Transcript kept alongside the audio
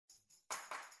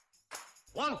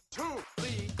1, 2, 3,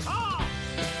 ah!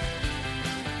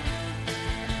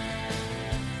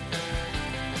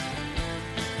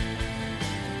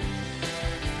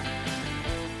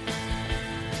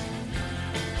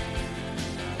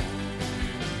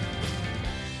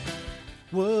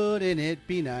 Wouldn't it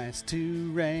be nice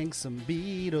to rank some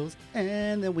Beatles,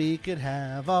 and then we could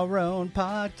have our own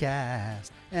podcast?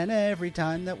 And every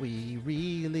time that we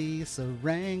release a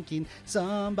ranking,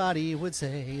 somebody would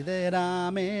say that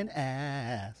I'm an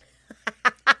ass.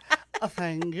 Oh,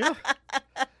 thank you.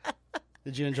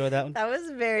 Did you enjoy that one? That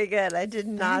was very good. I did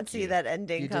not see you. that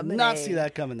ending You coming. did not see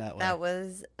that coming that way. That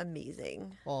was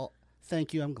amazing. Well,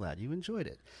 thank you. I'm glad you enjoyed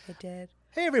it. I did.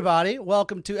 Hey, everybody.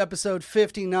 Welcome to episode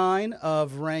 59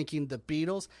 of Ranking the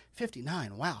Beatles.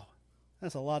 59. Wow.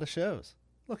 That's a lot of shows.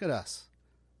 Look at us.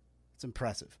 It's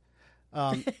impressive.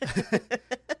 It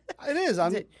is. Go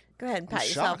ahead and pat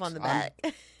yourself shocked. on the back.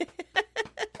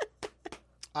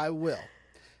 I will.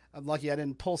 I'm lucky I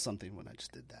didn't pull something when I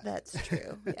just did that. That's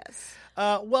true. Yes.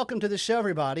 Welcome to the show,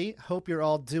 everybody. Hope you're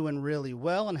all doing really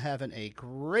well and having a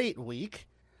great week.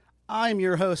 I'm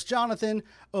your host, Jonathan.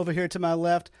 Over here to my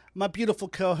left, my beautiful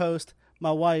co-host,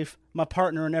 my wife, my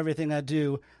partner in everything I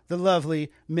do, the lovely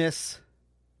Miss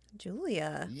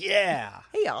Julia. Yeah.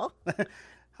 Hey, y'all.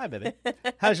 Hi, baby.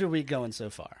 How's your week going so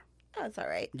far? Oh, it's all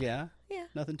right. Yeah? Yeah.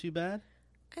 Nothing too bad?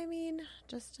 I mean,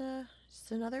 just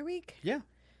another week. Yeah.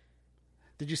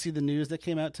 Did you see the news that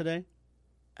came out today?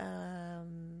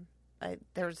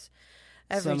 There's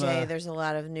every day there's a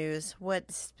lot of news. What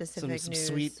specific some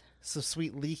news?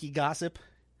 sweet leaky gossip.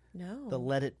 No. The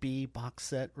Let It Be box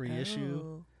set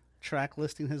reissue track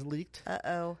listing has leaked.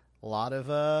 Uh-oh. A lot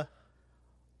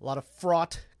of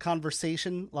fraught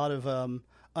conversation, a lot of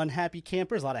unhappy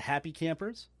campers, a lot of happy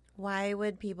campers. Why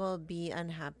would people be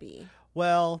unhappy?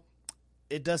 Well,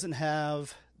 it doesn't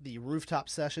have the rooftop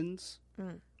sessions.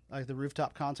 Like the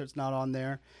rooftop concert's not on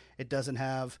there. It doesn't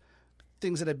have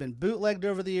things that have been bootlegged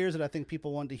over the years that I think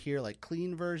people want to hear like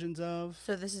clean versions of.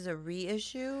 So this is a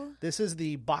reissue? This is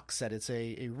the box set. It's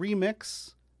a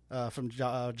remix from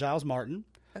Giles Martin.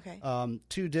 Okay.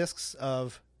 2 discs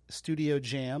of studio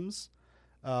jams.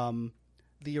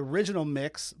 The original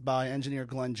mix by engineer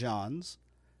Glenn Johns.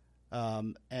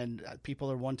 And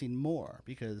people are wanting more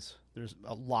because there's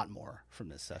a lot more from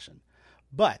this session.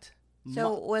 But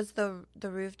so was the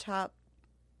rooftop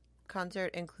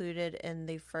concert included in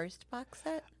the first box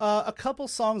set? a couple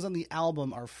songs on the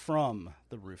album are from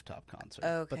the rooftop concert.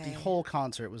 Okay. But the whole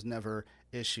concert was never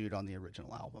issued on the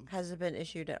original album. Has it been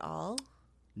issued at all?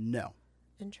 No.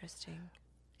 Interesting.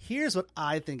 Here's what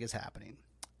I think is happening.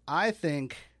 I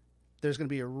think there's going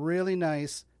to be a really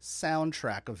nice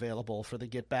soundtrack available for the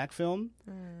Get Back film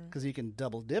because you can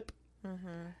double dip.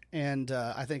 Mm-hmm. And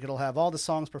I think it'll have all the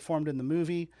songs performed in the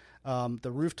movie,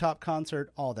 the rooftop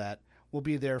concert, all that will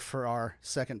be there for our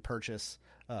second purchase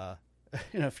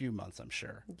in a few months, I'm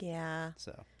sure. Yeah.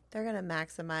 So they're going to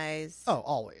maximize. Oh,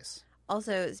 always.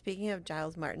 Also, speaking of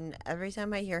Giles Martin, every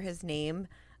time I hear his name,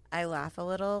 I laugh a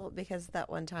little because that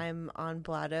one time on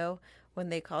Blotto when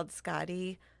they called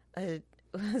Scotty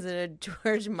was it a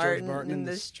George Martin in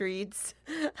the streets?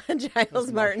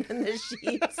 Giles Martin in the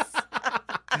sheets.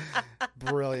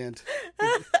 Brilliant.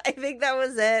 I think that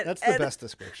was it. That's the best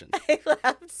description. I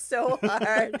laughed so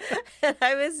hard. And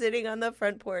I was sitting on the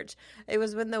front porch. It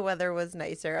was when the weather was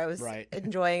nicer. I was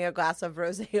enjoying a glass of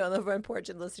rosé on the front porch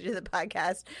and listening to the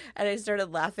podcast. And I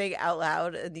started laughing out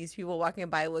loud. And these people walking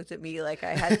by looked at me like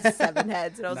I had 7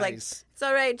 heads. And I was like, it's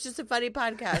all right. It's just a funny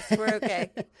podcast. We're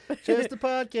okay. Just a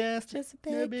podcast. Just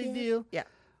no big deal. Yeah.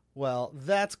 Well,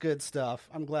 that's good stuff.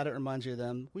 I'm glad it reminds you of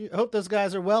them. We hope those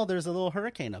guys are well. There's a little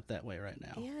hurricane up that way right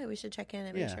now. Yeah, we should check in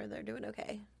and make sure they're doing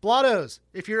okay. Blottos,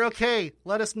 if you're okay,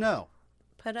 let us know.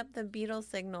 Put up the Beatles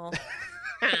signal.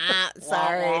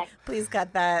 Sorry. Please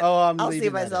cut that. Oh, I'll see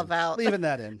myself out. Leaving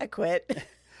that in. I quit.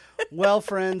 Well,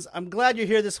 friends, I'm glad you're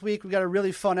here this week. We've got a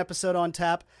really fun episode on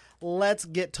tap. Let's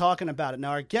get talking about it.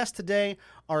 Now, our guests today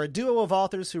are a duo of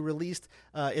authors who released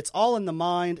It's All in the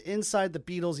Mind, Inside the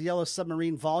Beatles' Yellow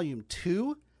Submarine Volume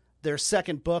 2, their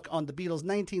second book on the Beatles'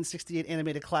 1968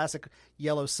 animated classic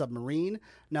Yellow Submarine.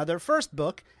 Now, their first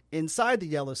book, Inside the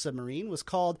Yellow Submarine, was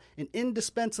called An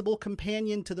Indispensable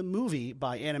Companion to the Movie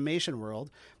by Animation World,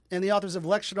 and the authors have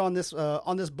lectured on this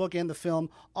book and the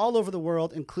film all over the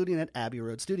world, including at Abbey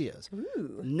Road Studios.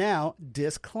 Ooh. Now,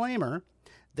 disclaimer,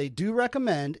 they do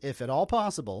recommend, if at all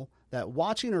possible, that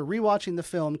watching or rewatching the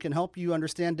film can help you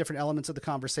understand different elements of the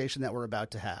conversation that we're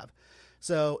about to have.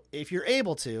 So if you're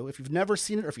able to, if you've never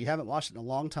seen it or if you haven't watched it in a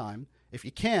long time, if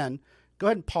you can, go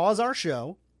ahead and pause our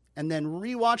show and then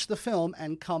rewatch the film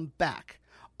and come back.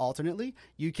 Alternately,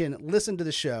 you can listen to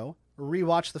the show,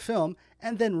 rewatch the film,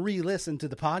 and then re-listen to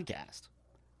the podcast.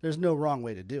 There's no wrong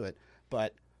way to do it,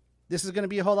 but this is going to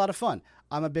be a whole lot of fun.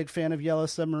 I'm a big fan of Yellow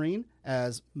Submarine,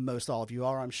 as most all of you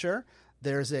are, I'm sure.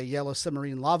 There's a Yellow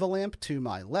Submarine lava lamp to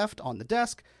my left on the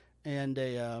desk, and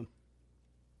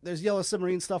there's Yellow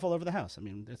Submarine stuff all over the house. I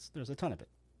mean, there's a ton of it.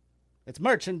 It's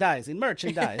merchandising.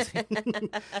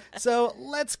 So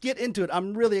let's get into it.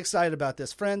 I'm really excited about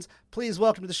this. Friends, please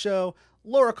welcome to the show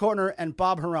Laura Cortner and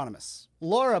Bob Hieronymus.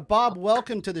 Laura, Bob,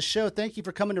 welcome to the show. Thank you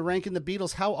for coming to Ranking the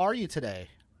Beatles. How are you today?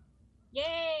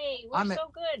 Yay, we're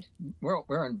so good.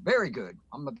 We're very good.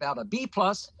 I'm about a B+,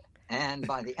 and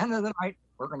by the end of the night,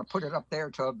 we're going to put it up there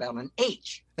to about an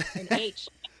H. An H.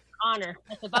 Honor.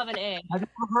 That's above an A. I've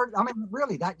never heard, I mean,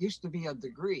 really, that used to be a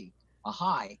degree, a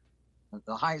high.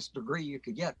 The highest degree you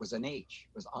could get was an H,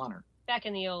 was honor. Back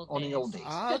in the old days. On the old days.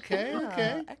 Ah,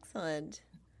 okay. Excellent.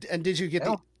 And did you get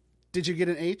an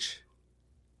H?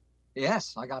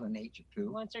 Yes, I got an H or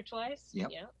two. Once or twice? Yep.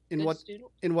 Yeah.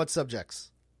 In what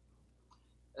subjects?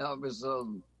 It was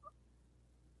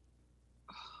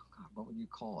what would you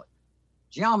call it?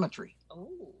 Geometry.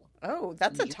 Oh,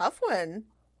 that's a tough one.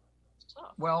 It's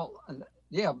tough. Well,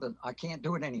 yeah, but I can't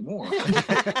do it anymore.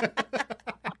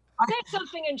 Say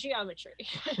something in geometry.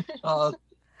 I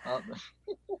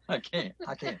can't.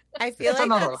 I feel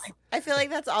like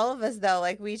that's all of us though.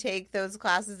 Like we take those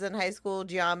classes in high school,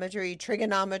 geometry,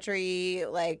 trigonometry,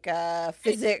 like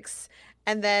physics,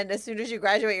 and then as soon as you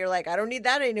graduate, you're like, I don't need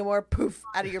that anymore. Poof,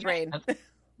 out of your brain.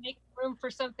 Make room for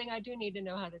something I do need to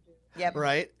know how to do. Yep.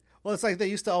 Right. Well, it's like they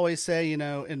used to always say, you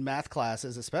know, in math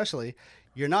classes, especially,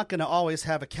 you're not going to always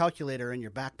have a calculator in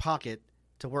your back pocket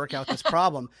to work out this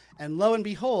problem. And lo and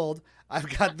behold, I've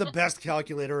got the best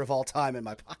calculator of all time in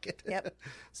my pocket. Yep.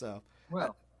 So,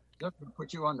 well, they're going to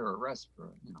put you under arrest for,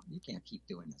 you can't keep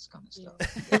doing this kind of stuff.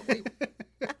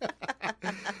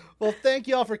 Well, thank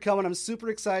you all for coming. I'm super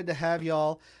excited to have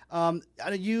y'all.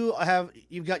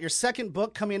 You've got your second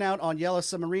book coming out on Yellow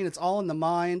Submarine. It's All in the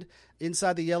Mind,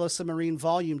 Inside the Yellow Submarine,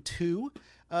 Volume 2.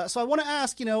 So I want to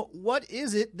ask, what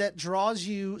is it that draws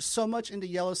you so much into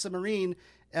Yellow Submarine,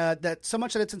 that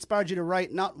it's inspired you to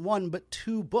write not one, but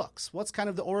 2 books? What's kind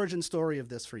of the origin story of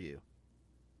this for you?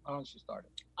 Why don't you start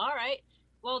it? All right.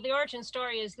 Well, the origin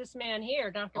story is this man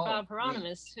here, Dr. Bob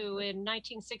Hieronymus, who in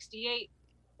 1968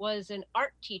 was an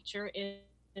art teacher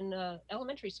in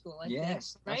elementary school, I think,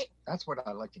 right? That's what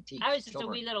I like to teach. I was just a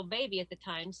wee little baby at the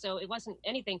time, so it wasn't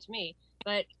anything to me.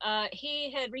 But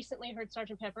he had recently heard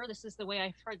Sgt. Pepper. This is the way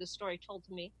I heard the story told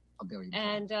to me.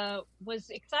 And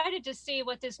was excited to see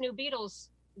what this new Beatles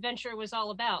venture was all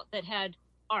about that had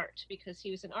art, because he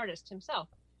was an artist himself.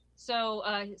 So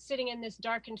sitting in this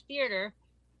darkened theater,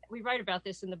 we write about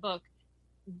this in the book,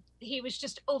 he was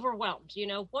just overwhelmed.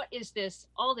 What is this?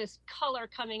 All this color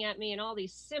coming at me and all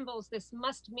these symbols. This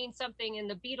must mean something. And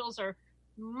the Beatles are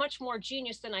much more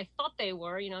genius than I thought they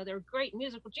were. They're great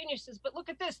musical geniuses, but look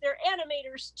at this. They're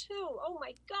animators too. Oh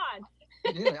my God.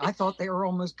 Yeah, I thought they were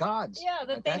almost gods. Yeah,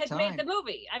 that they had made the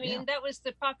movie. I mean, that was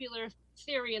the popular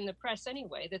theory in the press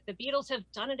anyway, that the Beatles have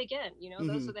done it again.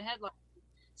 Those are the headlines.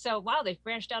 So, wow, they've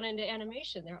branched out into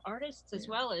animation. They're artists as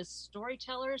well as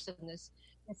storytellers, and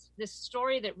this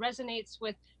story that resonates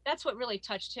with, that's what really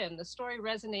touched him. The story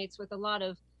resonates with a lot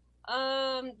of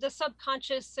the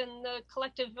subconscious and the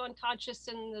collective unconscious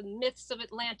and the myths of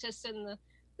Atlantis and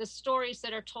the stories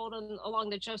that are told along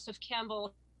the Joseph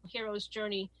Campbell hero's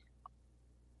journey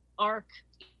arc,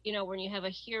 when you have a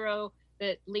hero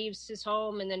that leaves his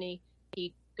home and then he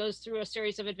goes through a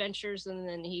series of adventures and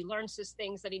then he learns his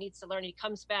things that he needs to learn. He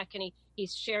comes back and he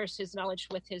shares his knowledge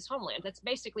with his homeland. That's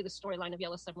basically the storyline of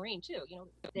Yellow Submarine too.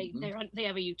 They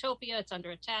have a utopia. It's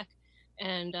under attack,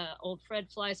 and old Fred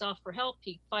flies off for help.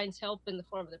 He finds help in the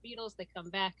form of the Beatles. They come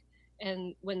back,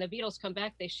 and when the Beatles come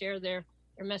back, they share their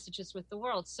messages with the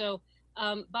world. So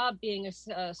Bob, being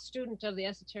a student of the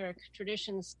esoteric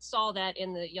traditions, saw that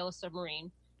in the Yellow Submarine.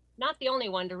 Not the only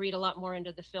one to read a lot more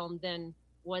into the film than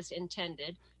was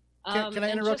intended. Can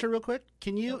I interrupt you real quick?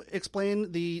 Can you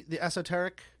explain the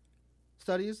esoteric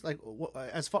studies? Like,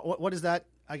 what does that,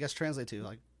 I guess, translate to?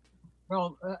 Like,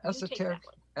 well,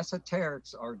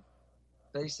 esoterics are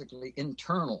basically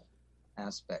internal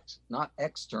aspects, not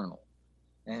external.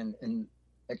 And in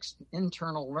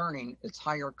internal learning, it's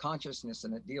higher consciousness,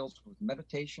 and it deals with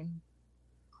meditation,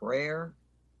 prayer,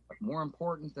 but more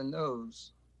important than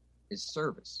those is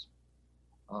service.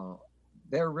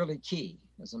 They're really key.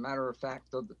 As a matter of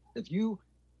fact, if you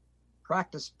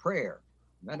practice prayer,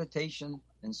 meditation,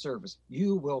 and service,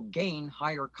 you will gain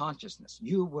higher consciousness.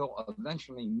 You will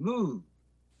eventually move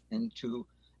into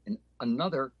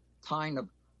another kind of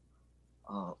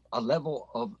a level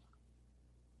of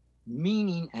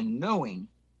meaning and knowing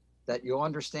that you'll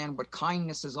understand what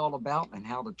kindness is all about and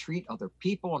how to treat other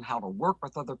people and how to work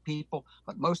with other people.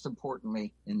 But most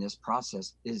importantly in this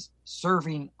process is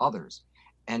serving others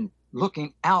and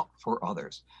looking out for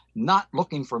others, not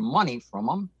looking for money from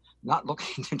them, not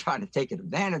looking to try to take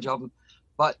advantage of them,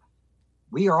 but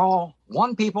we are all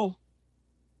one people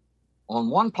on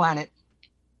one planet.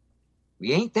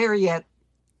 We ain't there yet,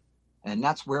 and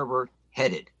that's where we're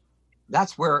headed.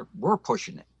 That's where we're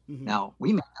pushing it. Mm-hmm. Now,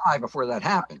 we may die before that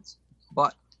happens,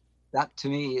 but that to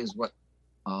me is what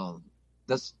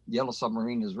this Yellow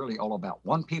Submarine is really all about.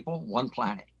 One people, one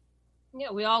planet.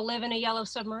 Yeah, we all live in a yellow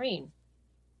submarine.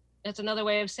 That's another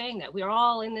way of saying that. We're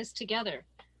all in this together,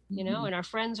 you know, and our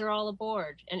friends are all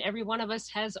aboard, and every one of us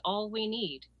has all we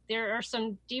need. There are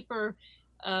some deeper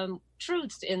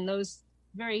truths in those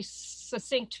very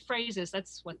succinct phrases.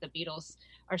 That's what the Beatles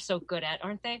are so good at,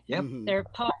 aren't they? Yep. Their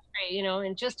poetry, you know,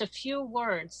 in just a few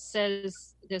words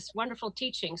says this wonderful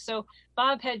teaching. So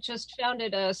Bob had just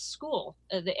founded a school,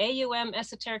 the AUM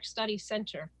Esoteric Study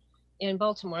Center in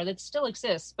Baltimore, that still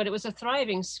exists, but it was a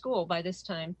thriving school by this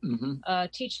time,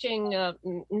 teaching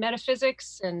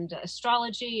metaphysics and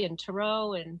astrology and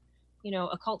tarot and, you know,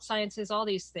 occult sciences, all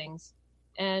these things.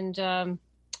 And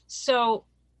so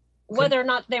whether or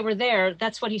not they were there,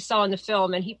 that's what he saw in the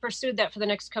film. And he pursued that for the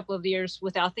next couple of years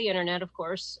without the internet, of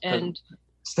course. And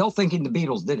still thinking the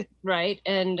Beatles did it. Right.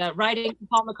 And writing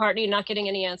Paul McCartney and not getting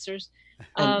any answers.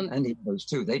 And those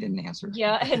two, they didn't answer.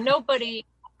 Yeah. And nobody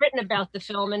written about the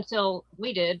film until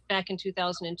we did back in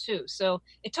 2002. So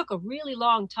it took a really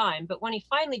long time. But when he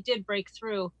finally did break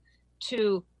through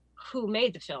to who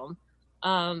made the film,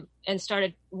 and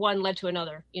started, one led to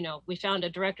another. You know, we found a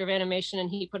director of animation and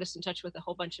he put us in touch with a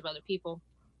whole bunch of other people,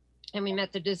 and we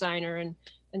met the designer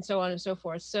and so on and so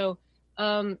forth. So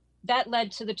that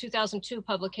led to the 2002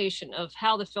 publication of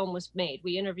how the film was made.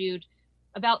 We interviewed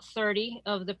about 30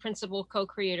 of the principal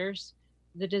co-creators,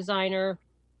 the designer,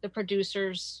 the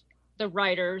producers, the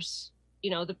writers, you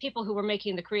know, the people who were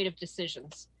making the creative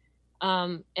decisions.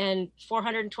 And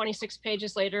 426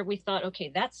 pages later, we thought,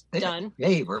 okay, that's done.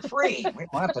 Hey, we're free. We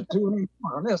don't have to do any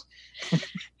more on this.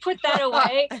 Put that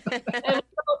away. And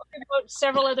we wrote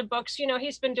several other books. You know,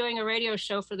 he's been doing a radio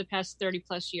show for the past 30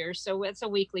 plus years. So it's a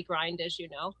weekly grind, as you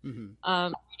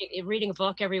know, reading a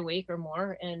book every week or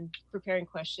more and preparing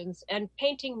questions and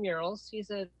painting murals. He's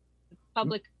a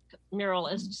public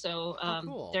muralist. So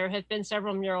cool. There have been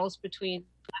several murals between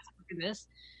last book and this.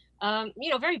 You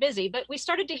know, very busy, but we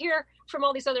started to hear from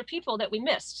all these other people that we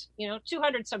missed. You know,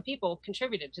 200 some people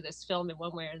contributed to this film in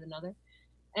one way or another.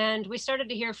 And we started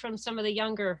to hear from some of the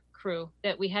younger crew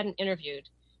that we hadn't interviewed.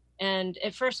 And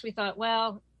at first we thought,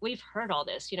 well, we've heard all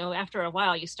this, you know, after a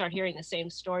while you start hearing the same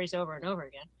stories over and over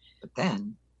again.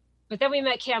 But then we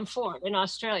met Cam Ford in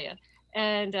Australia.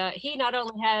 And he not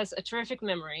only has a terrific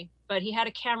memory, but he had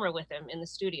a camera with him in the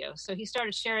studio. So he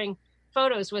started sharing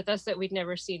photos with us that we'd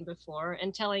never seen before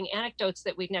and telling anecdotes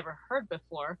that we'd never heard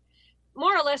before,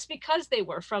 more or less because they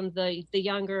were from the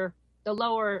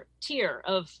lower tier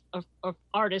of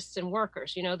artists and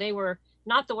workers. You know, they were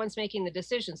not the ones making the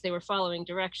decisions. They were following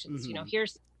directions. You know,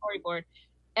 here's the storyboard.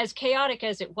 As chaotic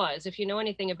as it was, if you know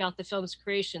anything about the film's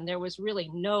creation, there was really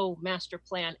no master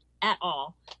plan at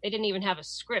all. They didn't even have a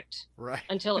script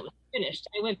until it was finished.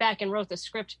 They went back and wrote the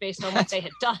script based on what they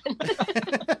had done.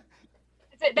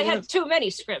 They had too many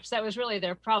scripts. That was really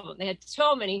their problem. They had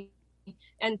so many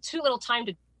and too little time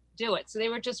to do it. So they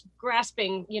were just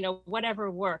grasping, you know,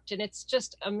 whatever worked. And it's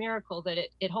just a miracle that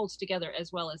it holds together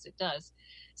as well as it does.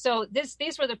 So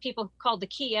these were the people called the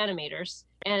key animators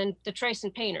and the trace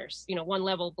and painters, you know, one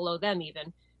level below them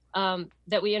even,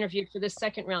 that we interviewed for this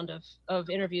second round of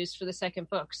interviews for the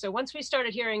second book. So once we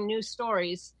started hearing new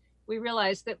stories, we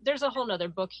realized that there's a whole nother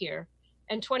book here.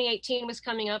 And 2018 was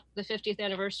coming up, the 50th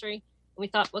anniversary. We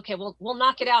thought, okay, we'll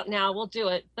knock it out now. We'll do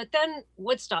it. But then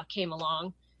Woodstock came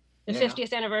along. The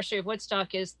 50th anniversary of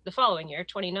Woodstock is the following year,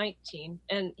 2019.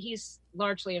 And he's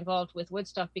largely involved with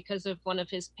Woodstock because of one of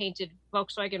his painted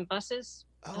Volkswagen buses.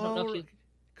 I don't know if you...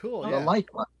 Cool. The light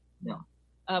one.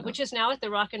 Yeah. Which is now at the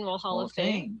Rock and Roll Hall of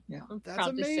Fame. Yeah. That's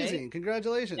amazing.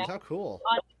 Congratulations. Yeah. How cool.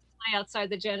 On display outside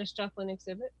the Janis Joplin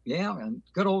exhibit. Yeah, and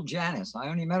good old Janis. I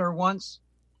only met her once,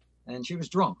 and she was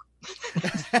drunk.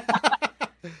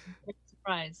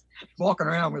 Surprise. Walking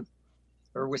around with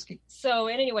her whiskey. So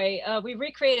anyway, we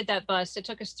recreated that bus. It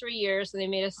took us 3 years, and they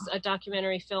made us a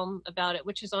documentary film about it,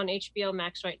 which is on HBO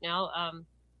Max right now,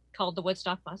 called The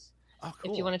Woodstock Bus. Oh,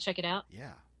 cool. If you want to check it out.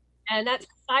 Yeah. And that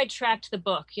sidetracked the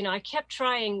book. You know, I kept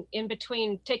trying in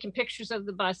between taking pictures of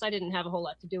the bus. I didn't have a whole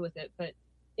lot to do with it, but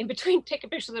in between taking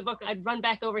pictures of the book, I'd run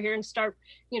back over here and start,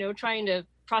 you know, trying to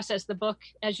process the book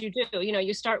as you do. You know,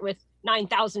 you start with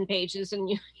 9,000 pages and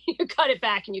you cut it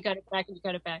back and you cut it back and you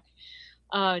cut it back.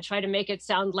 Try to make it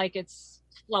sound like it's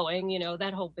flowing, you know,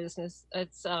 that whole business.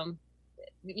 It's,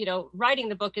 you know, writing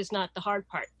the book is not the hard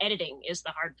part. Editing is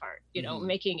the hard part, you know,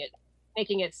 making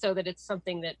it so that it's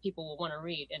something that people will want to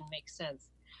read and make sense.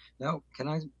 Now, can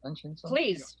I mention something?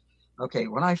 Please. Okay,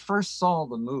 when I first saw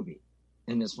the movie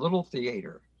in this little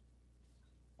theater,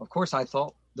 of course, I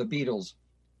thought the Beatles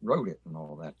wrote it and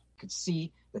all that. Could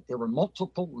see that there were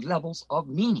multiple levels of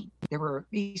meaning. There were at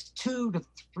least 2 to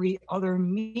 3 other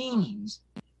meanings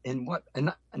in what,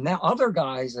 and now other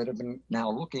guys that have been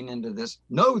now looking into this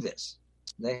know this.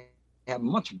 They have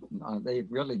they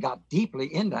really got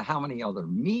deeply into how many other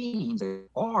meanings there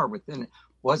are within it.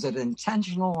 Was it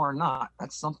intentional or not?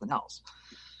 That's something else.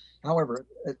 However,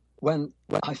 when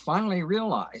I finally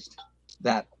realized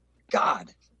that,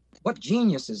 God, what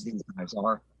geniuses these guys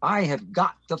are, I have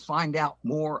got to find out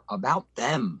more about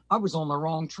them. I was on the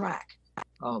wrong track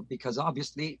because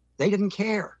obviously they didn't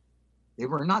care. They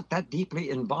were not that deeply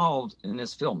involved in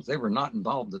this film. They were not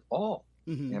involved at all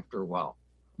after a while.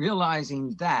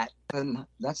 Realizing that, and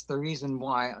that's the reason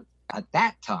why at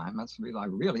that time, I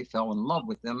really fell in love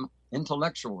with them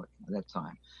intellectually at that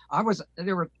time. I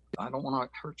don't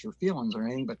want to hurt your feelings or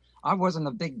anything, but I wasn't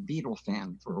a big Beatle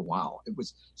fan for a while. It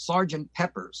was Sgt.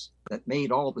 Pepper's that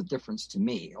made all the difference to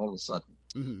me all of a sudden.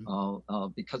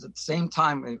 Because at the same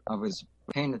time I was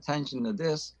paying attention to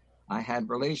this, I had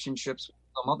relationships with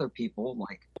some other people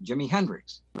like Jimi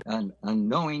Hendrix and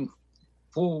knowing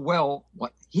full well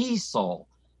what he saw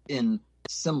in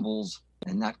symbols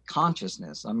and that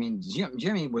consciousness. I mean,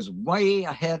 Jimmy was way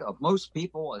ahead of most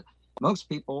people.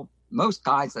 Most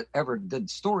guys that ever did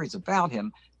stories about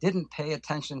him didn't pay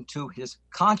attention to his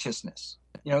consciousness.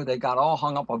 You know, they got all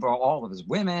hung up over all of his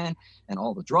women and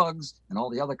all the drugs and all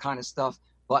the other kind of stuff.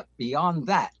 But beyond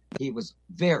that, he was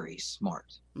very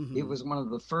smart. He was one of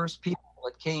the first people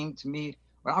that came to me.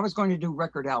 Well, I was going to do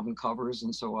record album covers.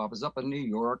 And so I was up in New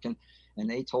York and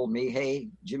they told me, hey,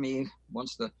 Jimmy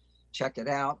wants to check it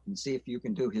out and see if you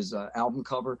can do his album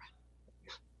cover.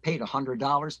 Paid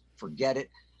 $100, forget it.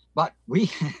 But we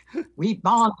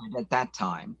bonded at that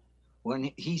time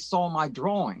when he saw my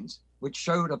drawings, which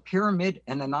showed a pyramid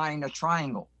and an eye and a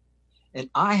triangle. And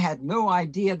I had no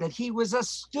idea that he was a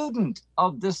student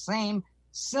of the same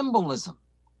symbolism.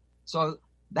 So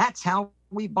that's how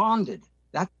we bonded.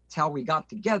 That's how we got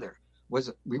together.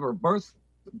 We were both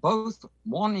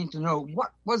wanting to know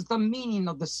what was the meaning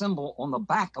of the symbol on the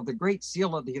back of the Great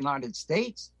Seal of the United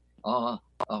States.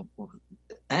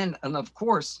 And of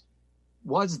course,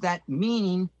 was that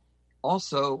meaning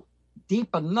also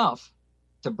deep enough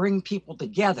to bring people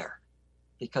together?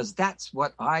 Because that's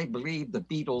what I believe the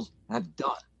Beatles have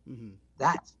done.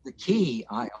 That's the key.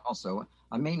 I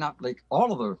may not like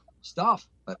all of the stuff,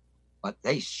 but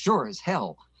they sure as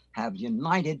hell have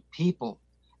united people.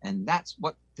 And that's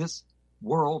what this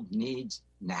world needs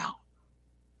now.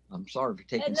 I'm sorry for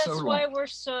taking so long. And that's why we're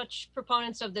such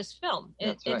proponents of this film.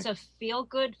 It's a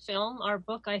feel-good film. Our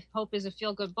book, I hope, is a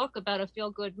feel-good book about a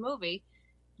feel-good movie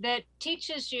that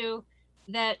teaches you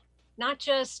that not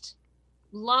just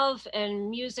love and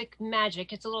music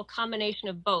magic, it's a little combination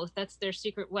of both. That's their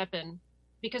secret weapon.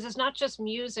 Because it's not just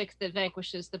music that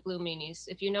vanquishes the blue meanies.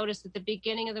 If you notice at the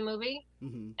beginning of the movie,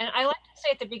 and I like to say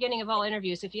at the beginning of all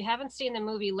interviews, if you haven't seen the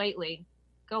movie lately,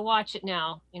 go watch it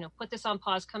now. You know, put this on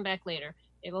pause, come back later.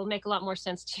 It will make a lot more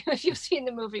sense to you if you've seen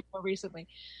the movie more recently.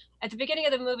 At the beginning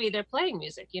of the movie, they're playing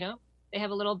music, you know? They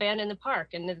have a little band in the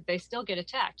park and they still get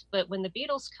attacked. But when the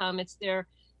Beatles come, it's their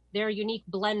unique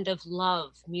blend of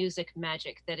love, music,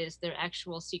 magic that is their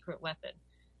actual secret weapon.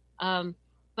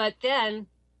 But then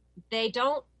they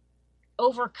don't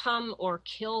overcome or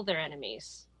kill their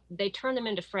enemies. They turn them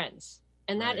into friends.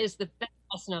 And that is the best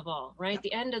lesson of all, right? Yeah.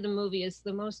 The end of the movie is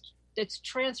it's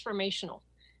transformational.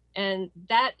 And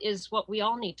that is what we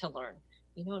all need to learn.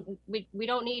 You know, we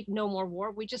don't need no more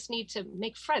war. We just need to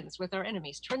make friends with our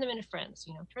enemies, turn them into friends,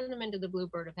 you know, turn them into the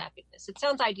bluebird of happiness. It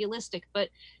sounds idealistic, but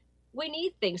we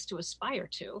need things to aspire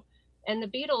to. And the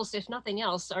Beatles, if nothing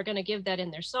else, are going to give that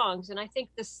in their songs. And I think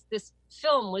this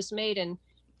film was made in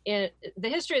the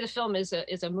history of the film is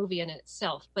a movie in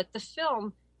itself. But the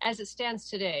film, as it stands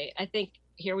today, I think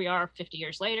here we are 50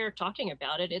 years later talking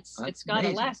about it. It's got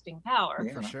amazing. A lasting power.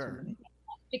 Yeah, for sure.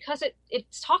 Because it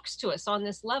talks to us on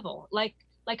this level, like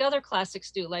other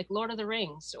classics do, like Lord of the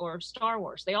Rings or Star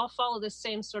Wars. They all follow this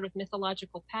same sort of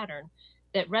mythological pattern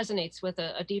that resonates with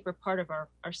a deeper part of our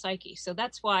psyche. So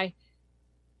that's why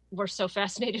we're so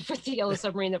fascinated with the Yellow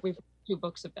Submarine that we've written 2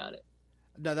 books about it.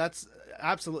 No, that's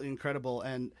absolutely incredible.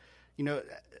 And, you know,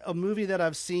 a movie that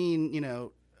I've seen, you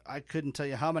know, I couldn't tell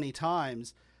you how many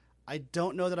times. I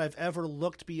don't know that I've ever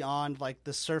looked beyond like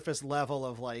the surface level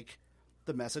of like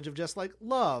the message of just like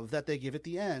love that they give at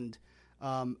the end.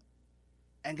 And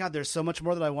God, there's so much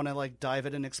more that I want to like dive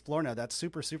in and explore now. That's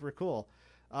super, super cool.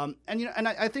 And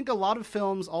I think a lot of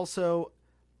films also,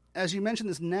 as you mentioned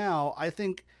this now, I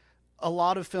think a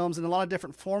lot of films and a lot of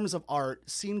different forms of art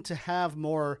seem to have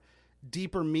more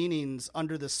deeper meanings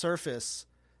under the surface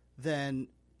than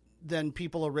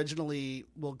people originally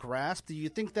will grasp. Do you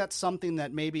think that's something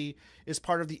that maybe is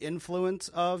part of the influence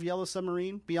of Yellow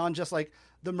Submarine beyond just like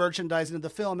the merchandising of the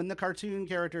film and the cartoon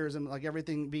characters and like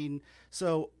everything being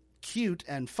so cute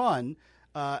and fun?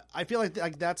 I feel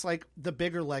like that's like the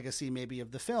bigger legacy maybe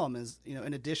of the film is,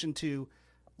 in addition to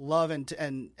love and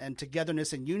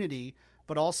togetherness and unity,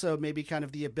 but also maybe kind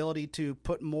of the ability to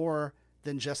put more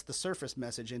than just the surface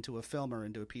message into a film or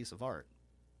into a piece of art.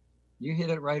 You hit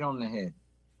it right on the head.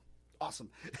 Awesome.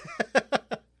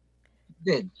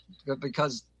 Did,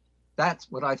 because that's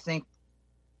what I think.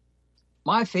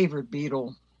 My favorite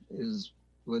Beatle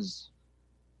was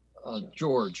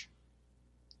George.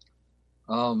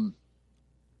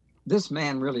 This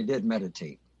man really did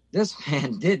meditate. This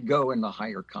man did go into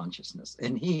higher consciousness,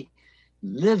 and he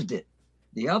lived it.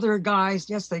 The other guys,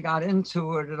 yes, they got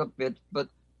into it a bit, but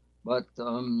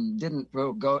didn't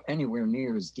go anywhere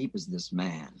near as deep as this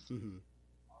man. Mm-hmm.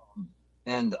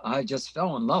 And I just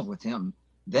fell in love with him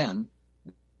then.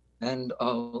 And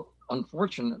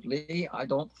unfortunately, I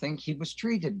don't think he was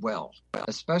treated well,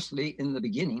 especially in the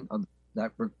beginning of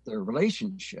their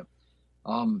relationship.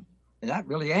 And that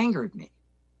really angered me.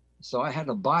 So I had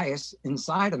a bias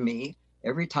inside of me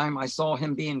every time I saw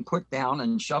him being put down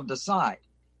and shoved aside,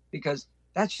 because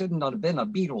that shouldn't have been a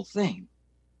Beatle thing.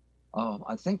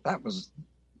 I think that was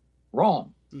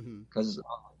wrong, because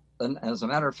and as a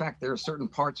matter of fact, there are certain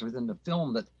parts within the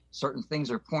film that certain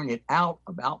things are pointed out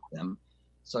about them,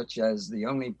 such as the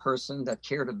only person that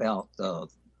cared about the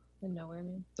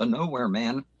Nowhere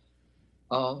Man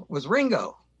was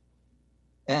Ringo.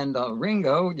 And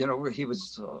Ringo, he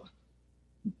was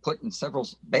put in several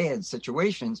bad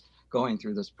situations going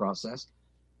through this process,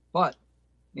 but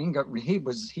he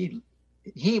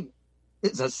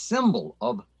is a symbol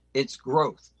of its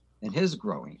growth and his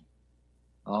growing.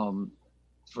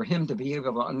 For him to be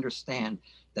able to understand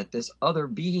that this other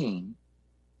being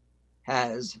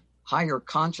has higher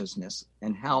consciousness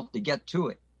and how to get to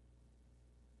it.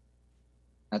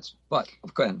 But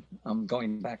again, I'm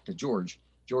going back to George.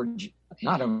 George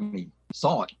not only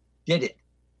saw it, did it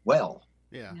well.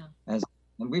 Yeah. And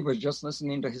we were just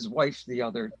listening to his wife the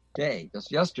other day,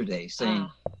 just yesterday, saying,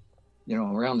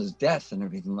 around his death and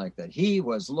everything like that, he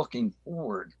was looking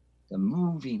forward to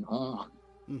moving on.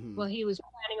 Mm-hmm. Well, he was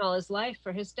planning all his life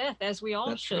for his death, as we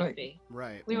all should be.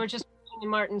 Right. We were just watching the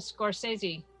Martin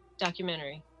Scorsese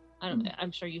documentary.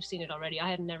 I'm sure you've seen it already. I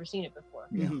had never seen it before.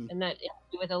 Yeah. And that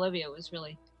interview with Olivia was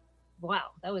really,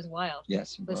 wow, that was wild.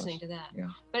 Yes, listening to that. Yeah.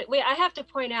 But I have to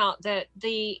point out that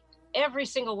every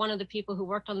single one of the people who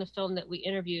worked on the film that we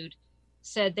interviewed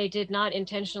said they did not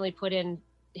intentionally put in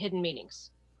hidden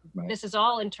meanings. Right. This is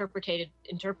all interpreted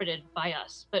by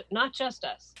us, but not just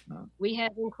us. No. We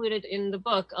have included in the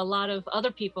book a lot of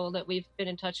other people that we've been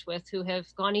in touch with who have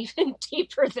gone even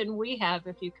deeper than we have,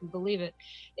 if you can believe it,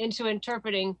 into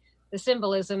interpreting the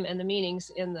symbolism and the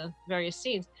meanings in the various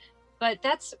scenes. But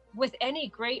that's with any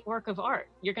great work of art.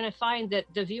 You're going to find that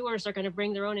the viewers are going to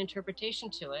bring their own interpretation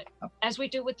to it, as we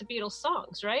do with the Beatles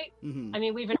songs, right? Mm-hmm. I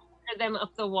mean, we've interpreted them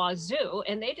up the wazoo,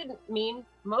 and they didn't mean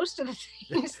most of the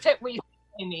things that we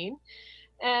mean.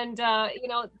 And,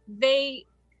 they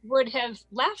would have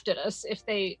laughed at us if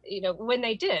they, when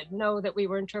they did know that we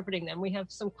were interpreting them. We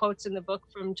have some quotes in the book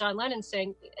from John Lennon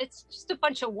saying, it's just a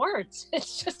bunch of words.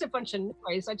 It's just a bunch of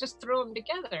noise. I just threw them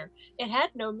together. It had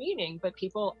no meaning, but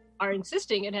people are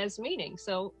insisting it has meaning.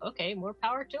 So, okay, more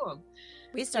power to them.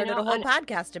 We started a whole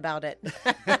podcast about it.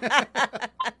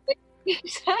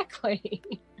 Exactly.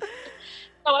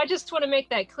 So I just want to make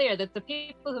that clear that the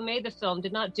people who made the film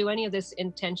did not do any of this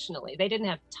intentionally. They didn't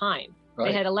have time. Right.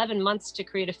 They had 11 months to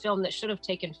create a film that should have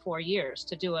taken 4 years.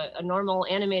 To do a normal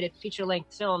animated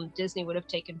feature-length film, Disney would have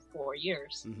taken 4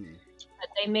 years. Mm-hmm. But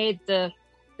they made the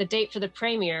date for the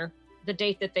premiere the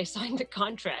date that they signed the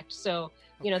contract. So,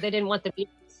 they didn't want the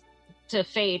Beatles to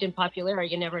fade in popularity.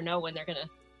 You never know when they're going to.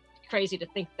 Crazy to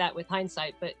think that with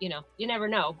hindsight, but you never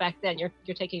know. Back then, you're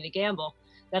taking the gamble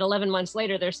that 11 months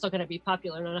later they're still going to be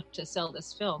popular enough to sell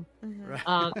this film. Mm-hmm.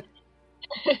 Right.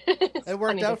 It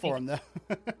worked out for them, though.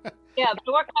 Yeah, but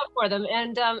it worked out for them,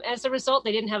 and as a result,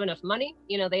 they didn't have enough money.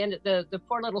 They ended the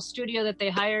poor little studio that they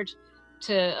hired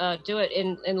to do it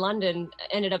in London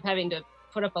ended up having to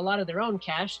put up a lot of their own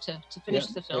cash to finish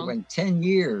the film. They went 10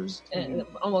 years.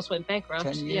 Almost went bankrupt.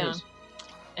 10 years.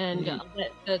 And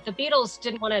the Beatles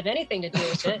didn't want to have anything to do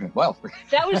with it. Well,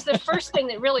 that was the first thing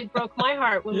that really broke my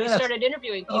heart when we started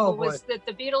interviewing people, was that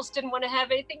the Beatles didn't want to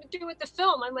have anything to do with the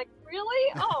film. I'm like,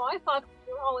 really? Oh, I thought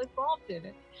they were all involved in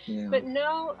it. Yeah. But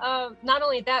no, not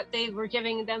only that, they were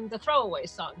giving them the throwaway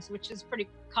songs, which is pretty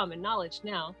common knowledge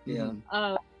now. Yeah.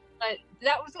 But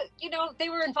that was, they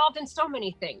were involved in so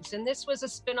many things. And this was a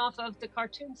spin-off of the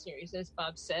cartoon series, as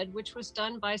Bob said, which was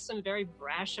done by some very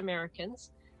brash Americans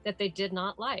that they did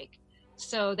not like.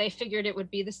 So they figured it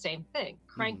would be the same thing,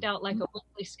 cranked out like a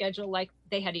weekly schedule, like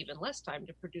they had even less time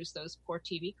to produce those poor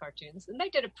TV cartoons. And they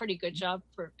did a pretty good job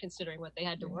for considering what they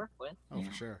had to work with. Oh,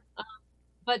 for sure.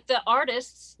 But the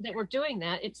artists that were doing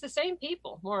that, it's the same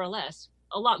people, more or less.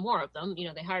 A lot more of them.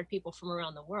 They hired people from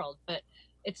around the world, but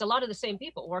it's a lot of the same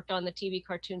people worked on the TV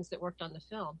cartoons that worked on the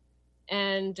film.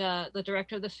 And the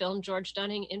director of the film, George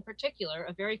Dunning in particular,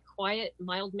 a very quiet,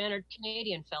 mild-mannered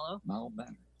Canadian fellow,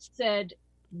 said,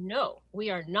 no, we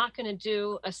are not going to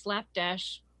do a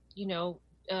slapdash,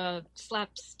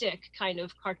 slapstick kind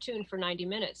of cartoon for 90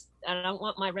 minutes. And I don't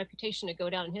want my reputation to go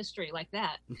down in history like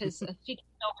that, because a feature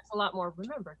film is a lot more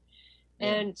remembered.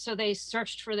 Yeah. And so they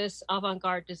searched for this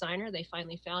avant-garde designer. They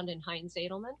finally found in Heinz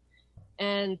Edelman.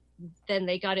 And then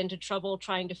they got into trouble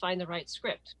trying to find the right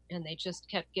script. And they just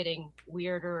kept getting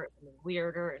weirder and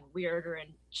weirder and weirder and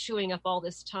chewing up all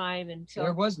this time until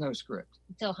there was no script.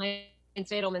 Until Heinz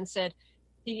Edelman said,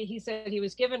 he said he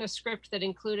was given a script that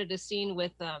included a scene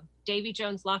with Davy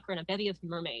Jones Locker and a bevy of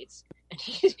mermaids. And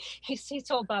he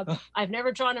told Bob, I've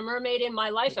never drawn a mermaid in my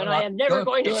life, and I am never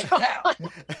going to draw one.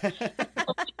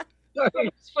 He put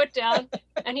his foot down,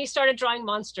 and he started drawing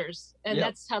monsters. And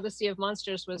that's how the Sea of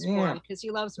Monsters was born, because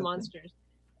he loves monsters.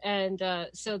 And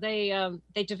so they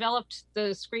developed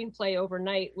the screenplay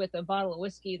overnight with a bottle of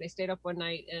whiskey. They stayed up one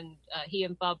night, and he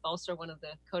and Bob Balser, one of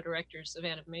the co-directors of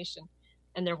animation,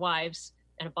 and their wives,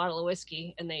 and a bottle of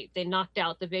whiskey, and they knocked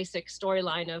out the basic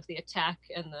storyline of the attack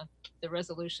and the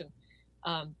resolution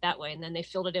that way. And then they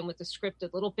filled it in with the script,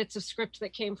 little bits of script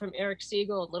that came from Eric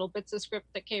Siegel, little bits of script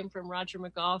that came from Roger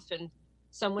McGough, and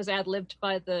some was ad-libbed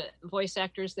by the voice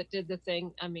actors that did the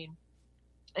thing. I mean,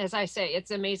 as I say,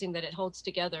 it's amazing that it holds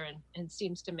together and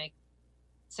seems to make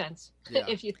sense,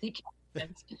 if you think it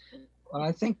makes sense. Well,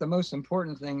 I think the most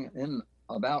important thing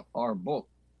about our book,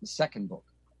 the second book,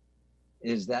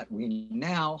 is that we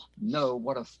now know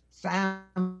what a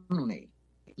family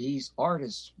these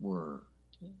artists were,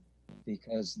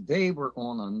 because they were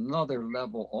on another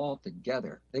level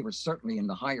altogether. They were certainly in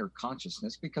the higher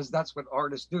consciousness, because that's what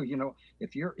artists do.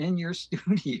 If you're in your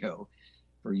studio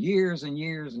for years and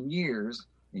years and years,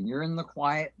 and you're in the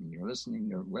quiet and you're listening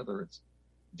to whether it's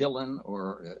Dylan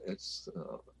or it's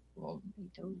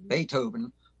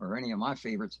Beethoven or any of my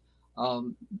favorites,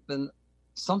 then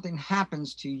something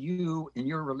happens to you in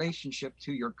your relationship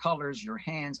to your colors, your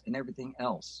hands, and everything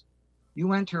else.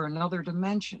 You enter another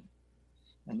dimension.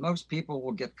 And most people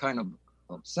will get kind of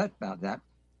upset about that,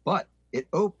 but it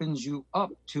opens you up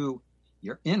to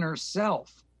your inner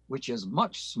self, which is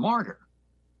much smarter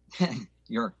than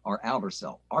our outer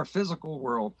self. Our physical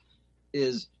world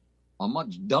is a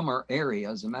much dumber area.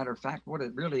 As a matter of fact,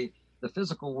 the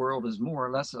physical world is more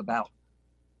or less about,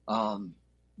 what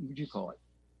would you call it?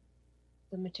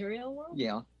 The material world?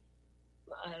 Yeah.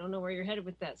 I don't know where you're headed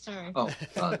with that. Sorry.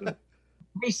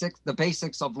 The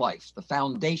basics of life, the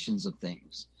foundations of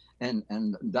things. And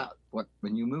that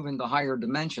when you move into higher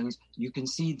dimensions, you can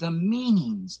see the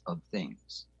meanings of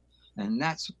things. And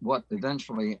that's what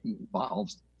eventually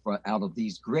evolves out of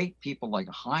these great people like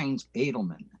Heinz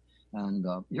Edelman. And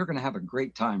you're going to have a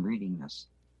great time reading this,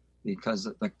 because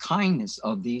the kindness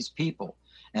of these people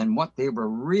and what they were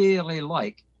really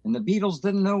like. And the Beatles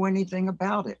didn't know anything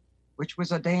about it, which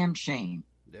was a damn shame.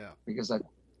 Yeah. Because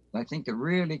I think it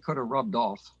really could have rubbed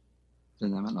off to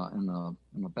them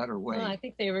in a better way. Well, I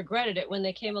think they regretted it when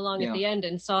they came along at the end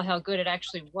and saw how good it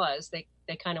actually was. They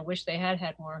kind of wish they had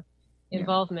more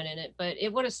involvement in it, but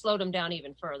it would have slowed them down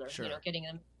even further. Sure. Getting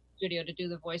them in the studio to do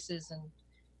the voices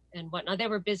and whatnot. They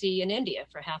were busy in India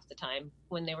for half the time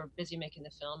when they were busy making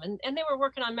the film, and they were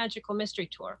working on Magical Mystery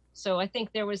Tour. So I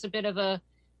think there was a bit of a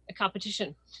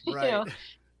competition. Right.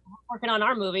 Working on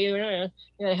our movie, we're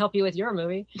going to help you with your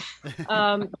movie.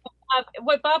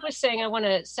 What Bob was saying, I want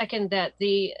to second that.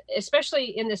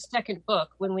 Especially in the second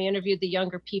book, when we interviewed the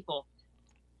younger people,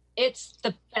 it's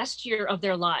the best year of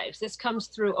their lives. This comes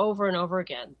through over and over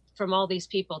again from all these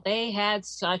people. They had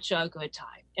such a good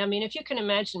time. I mean, if you can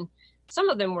imagine, some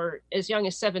of them were as young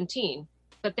as 17,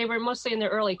 but they were mostly in their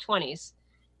early 20s.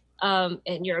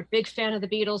 and you're a big fan of the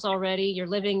Beatles already. You're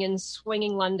living in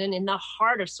swinging London, in the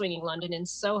heart of swinging London, in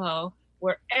Soho,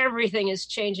 where everything is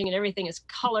changing and everything is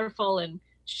colorful and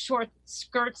short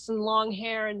skirts and long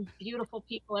hair and beautiful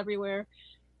people everywhere.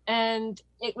 And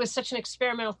it was such an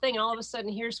experimental thing. And all of a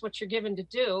sudden, here's what you're given to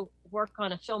do: work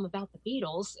on a film about the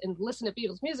Beatles and listen to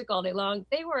Beatles music all day long.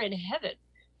 They were in heaven,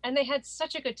 and they had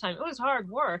such a good time. It was hard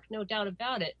work, no doubt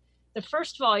about it. The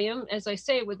first volume, as I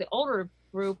say, with the older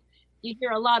group, you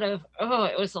hear a lot of, oh,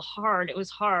 it was hard,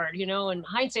 you know, and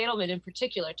Heinz Edelman in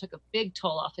particular took a big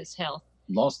toll off his health.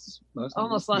 Almost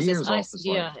lost his eyes.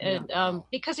 Yeah. And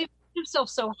because he worked himself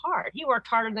so hard. He worked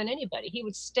harder than anybody. He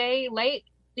would stay late.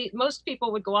 Most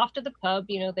people would go off to the pub.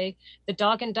 You know, the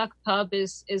Dog and Duck pub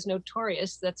is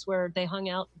notorious. That's where they hung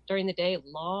out during the day,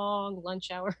 long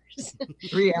lunch hours.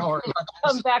 3 hours.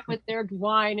 Come back with their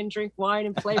wine and drink wine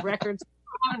and play records.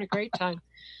 Having a great time.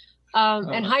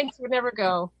 And Heinz would never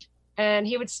go. And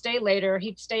he would stay later.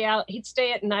 He'd stay out. He'd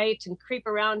stay at night and creep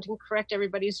around and correct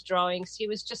everybody's drawings. He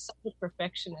was just such a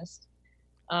perfectionist.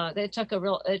 It took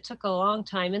a long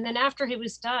time. And then after he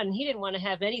was done, he didn't want to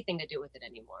have anything to do with it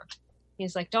anymore.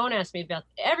 He's like, don't ask me about,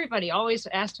 everybody always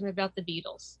asked him about the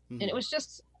Beatles. Mm-hmm. And it was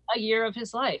just a year of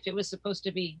his life. It was supposed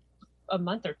to be a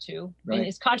month or two. Right. And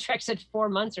his contract said 4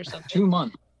 months or something. 2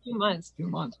 months. 2 months. 2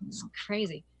 months. It's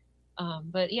crazy.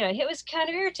 But yeah, it was kind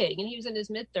of irritating. And he was in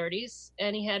his mid-30s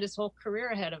and he had his whole career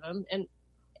ahead of him. And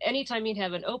anytime he'd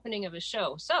have an opening of a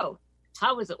show, so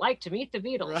how was it like to meet the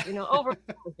Beatles? Right. You know, over.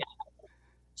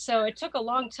 So it took a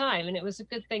long time, and it was a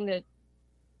good thing that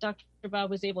Dr. Bob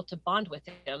was able to bond with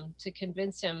him to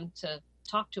convince him to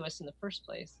talk to us in the first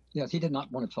place. Yes, he did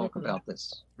not want to talk about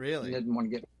this. Really? He didn't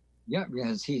want to get,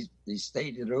 because he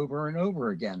stated over and over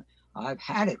again, I've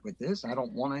had it with this. I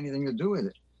don't want anything to do with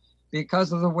it.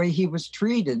 Because of the way he was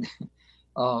treated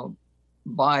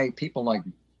by people like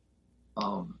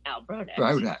Al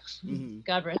Brodax. Mm-hmm.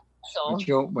 God rest his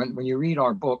soul. When you read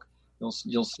our book,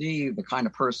 you'll see the kind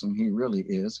of person he really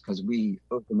is, because we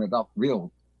open it up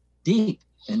real deep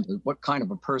into what kind of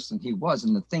a person he was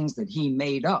and the things that he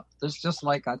made up. There's just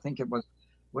like, I think it was,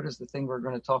 what is the thing we're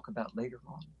going to talk about later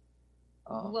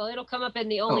on? Well, it'll come up in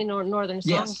the Only Northern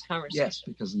Songs conversation. Yes,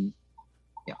 because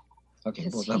okay.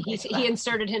 Well, he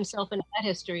inserted himself into that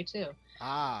history too.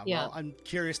 Yeah. Well, I'm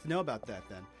curious to know about that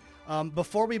then.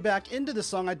 Before we back into the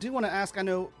song, I do want to ask, I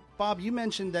know, Bob, you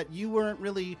mentioned that you weren't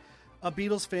really a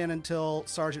Beatles fan until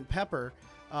Sgt. Pepper.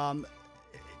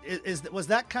 Was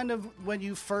that kind of when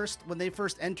they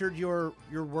first entered your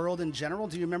world in general?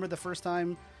 Do you remember the first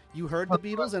time you heard the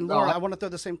Beatles? And Laura, I want to throw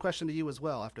the same question to you as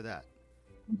well after that.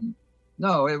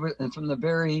 No, it was from the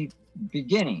very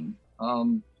beginning.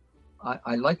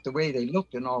 I liked the way they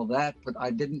looked and all that, but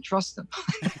I didn't trust them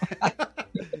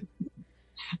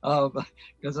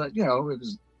because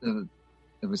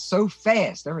it was so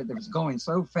fast. Everything was going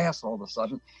so fast all of a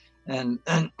sudden, and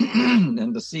and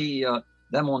to see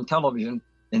them on television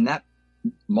in that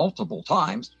multiple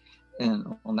times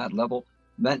and on that level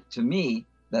meant to me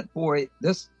that, boy,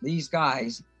 these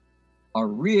guys are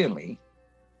really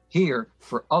here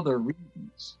for other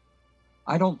reasons.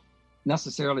 I don't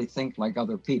necessarily think like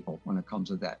other people when it comes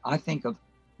to that. I think of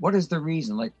what is the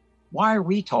reason? Like, why are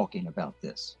we talking about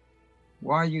this?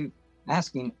 Why are you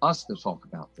asking us to talk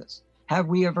about this? Have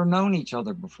we ever known each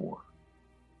other before?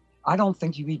 I don't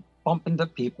think you be bumping into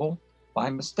people by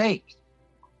mistake.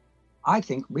 I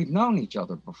think we've known each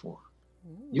other before.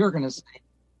 You're going to say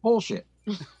bullshit,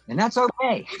 and that's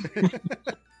okay.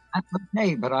 That's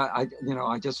okay, but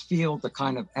I just feel the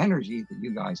kind of energy that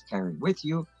you guys carry with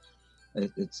you.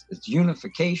 It's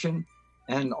unification,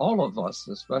 and all of us,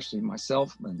 especially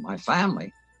myself and my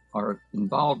family, are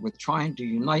involved with trying to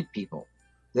unite people.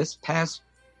 This past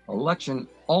election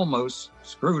almost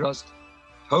screwed us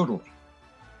totally.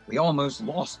 We almost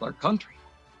lost our country,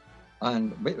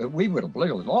 and we would have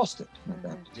literally lost it.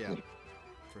 Yeah,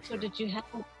 for sure. So did you have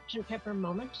a Sgt. Pepper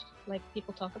moment like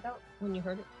people talk about when you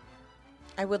heard it?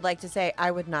 I would like to say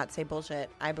I would not say bullshit.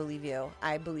 I believe you.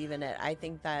 I believe in it. I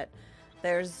think that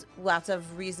there's lots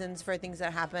of reasons for things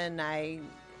that happen.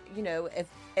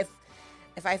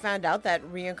 If I found out that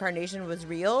reincarnation was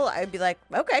real, I'd be like,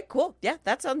 okay, cool. Yeah,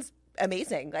 that sounds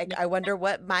amazing. Like, I wonder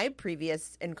what my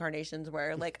previous incarnations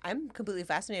were. Like, I'm completely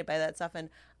fascinated by that stuff, and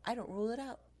I don't rule it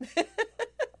out.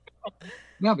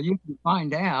 Yeah, but you can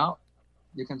find out.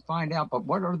 But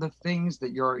what are the things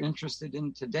that you're interested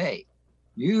in today?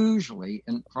 Usually,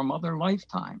 from other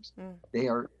lifetimes, they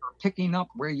are picking up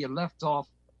where you left off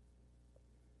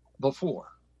before,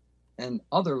 and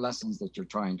other lessons that you're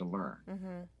trying to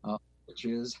learn, which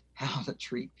is how to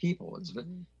treat people.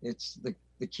 It's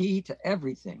the key to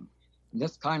everything. And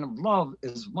this kind of love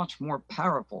is much more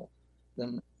powerful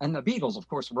and the Beatles, of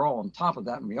course, were all on top of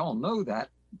that, and we all know that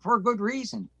for a good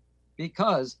reason,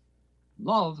 because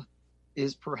love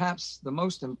is perhaps the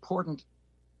most important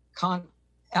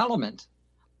element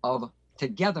of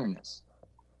togetherness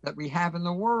that we have in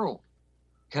the world,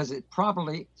 because it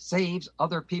probably saves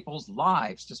other people's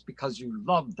lives just because you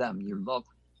love them, you love,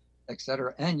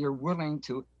 etc., and you're willing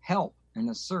to help and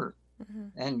assert,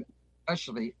 and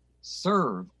especially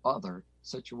serve other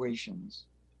situations.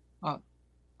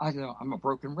 I know I'm a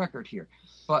broken record here,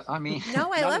 but I mean,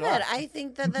 no, I love it. I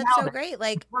think that that's so great.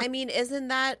 Like, I mean, isn't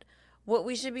that what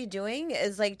we should be doing?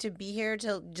 Is like to be here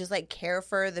to just like care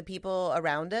for the people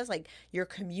around us, like your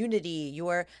community,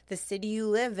 the city you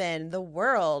live in, the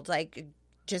world, like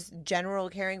just general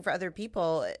caring for other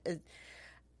people.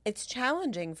 It's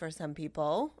challenging for some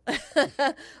people,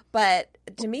 but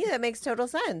to me that makes total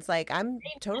sense. Like, I'm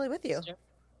totally with you.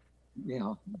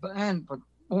 Yeah, but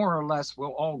more or less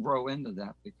we'll all grow into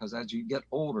that, because as you get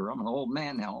older, I'm an old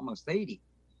man now, almost 80.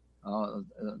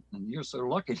 And you're so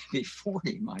lucky to be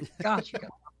 40. My gosh, you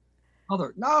got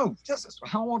mother. No,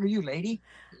 how old are you, lady?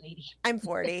 I'm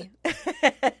 40.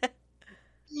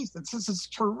 Jeez, this is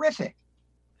terrific.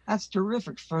 That's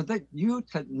terrific for you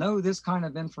to know this kind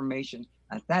of information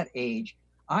at that age.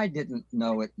 I didn't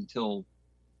know it until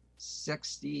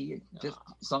 60, just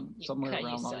somewhere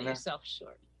around you sell there. Yourself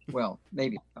short. Well,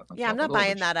 maybe. Yeah, I'm not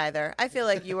buying that either. I feel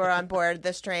like you were on board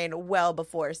this train well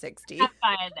before 60. Not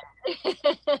buying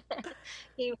that.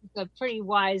 He was a pretty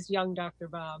wise young Dr.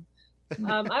 Bob.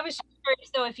 I was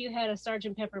curious, though, if you had a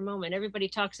Sgt. Pepper moment. Everybody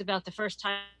talks about the first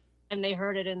time they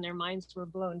heard it and their minds were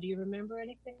blown. Do you remember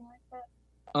anything like that?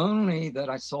 Only that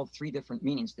I saw 3 different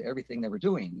meanings to everything they were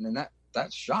doing, and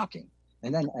that's shocking.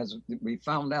 And then as we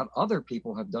found out, other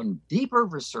people have done deeper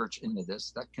research into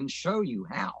this that can show you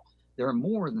how. There are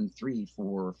more than 3,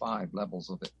 4, or 5 levels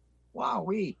of it.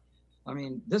 Wowee. I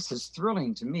mean, this is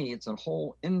thrilling to me. It's a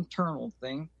whole internal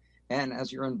thing. And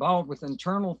as you're involved with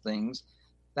internal things,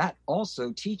 that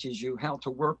also teaches you how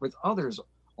to work with others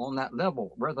on that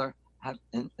level,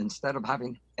 instead of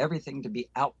having everything to be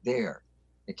out there,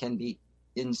 it can be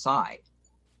inside.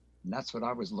 And that's what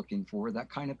I was looking for, that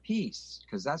kind of peace,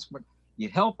 because that's what you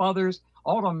help others,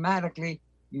 automatically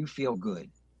you feel good.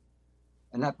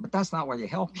 But that's not why you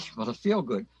help people, to feel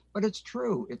good. But it's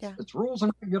true. It's rules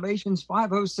and regulations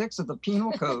 506 of the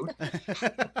Penal Code. That's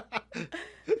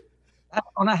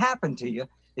going to happen to you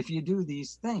if you do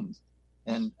these things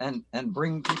and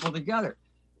bring people together.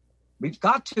 We've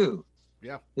got to.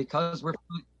 Yeah. Because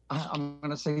I'm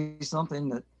going to say something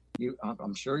that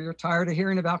I'm sure you're tired of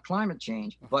hearing about climate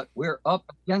change, but we're up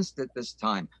against it this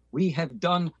time. We have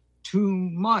done too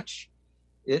much.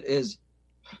 It is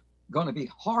going to be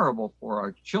horrible for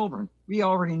our children. We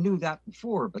already knew that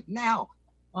before, but now,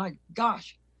 my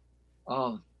gosh,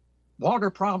 water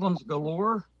problems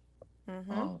galore.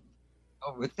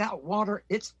 Without water,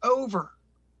 it's over.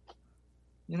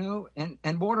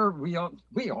 And water, we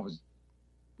always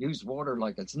use water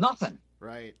like it's nothing.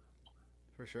 Right,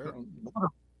 for sure. Water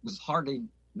was hardly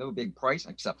no big price,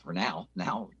 except for now.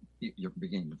 Now you're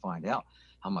beginning to find out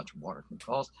how much water can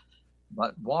cost.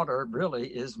 But water really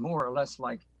is more or less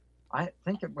like, I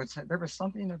think there was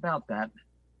something about that.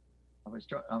 I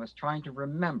was trying to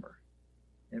remember.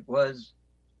 It was,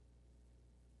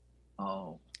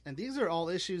 And these are all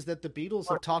issues that the Beatles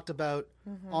have talked about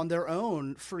on their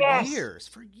own for years.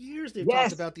 For years, they've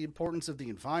talked about the importance of the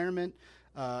environment.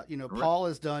 Paul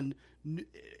has done,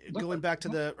 going back to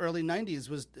the early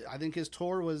 90s, I think his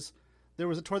tour there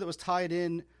was a tour that was tied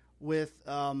in with,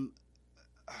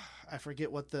 I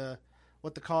forget what the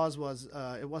cause was.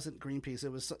 It wasn't Greenpeace.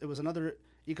 It was another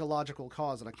ecological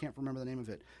cause, and I can't remember the name of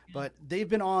it. But they've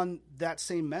been on that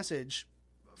same message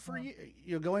for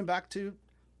going back to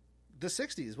the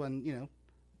 60s when,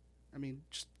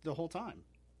 just the whole time.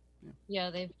 Yeah,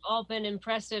 they've all been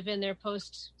impressive in their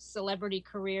post-celebrity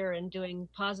career and doing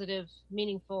positive,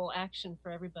 meaningful action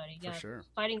for everybody. For sure.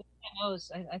 Fighting the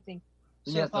GMOs, I think.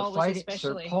 Sir Paul was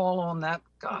especially. Sir Paul on that,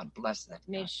 God bless that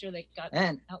guy. Made sure they got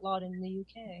outlawed in the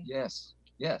UK. Yes.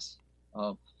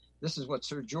 This is what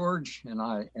Sir George and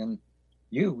I and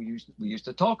we used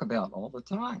to talk about all the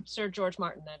time. Sir George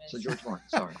Martin, that is. Sir George Martin,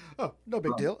 sorry. Oh, no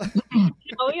big deal.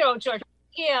 George.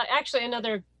 Yeah, actually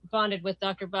another bonded with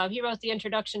Dr. Bob. He wrote the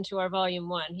introduction to our volume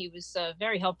 1. He was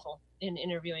very helpful in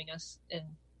interviewing us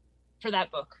for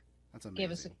that book. That's amazing.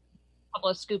 Gave us a couple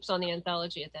of scoops on the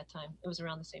anthology at that time. It was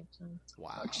around the same time.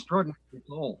 Wow. Extraordinary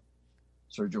soul,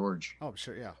 Sir George. Oh,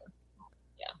 sure, yeah.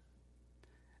 Yeah.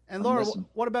 And Laura,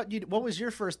 what about you? What was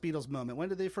your first Beatles moment? When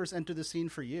did they first enter the scene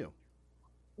for you?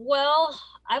 Well,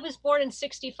 I was born in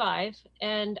 65,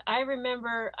 and I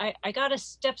remember I got a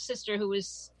stepsister who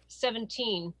was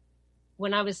 17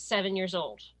 when I was 7 years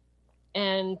old.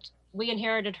 And we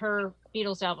inherited her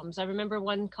Beatles albums. I remember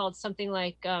one called something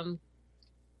like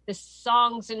The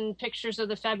Songs and Pictures of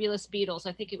the Fabulous Beatles.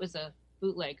 I think it was a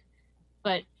bootleg.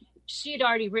 But she had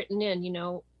already written in, you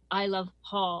know, I love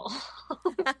Paul.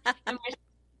 And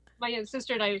my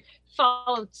sister and I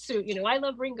followed suit, you know, I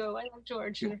love Ringo, I love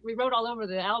George. And we wrote all over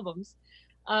the albums.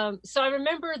 So I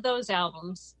remember those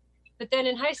albums. But then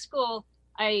in high school,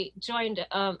 I joined,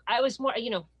 I was more, you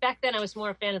know, back then I was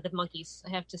more a fan of the Monkees, I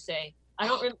have to say. I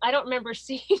don't remember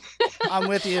seeing. I'm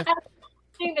with you.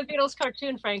 Seeing the Beatles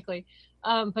cartoon, frankly.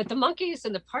 But the Monkees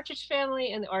and the Partridge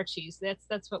Family and the Archies,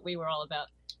 that's what we were all about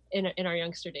in our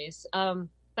youngster days.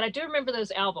 But I do remember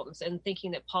those albums and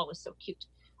thinking that Paul was so cute.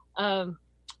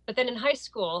 But then in high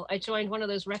school, I joined one of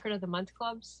those Record of the Month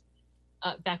clubs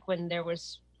back when there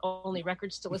was only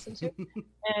records to listen to. And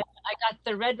I got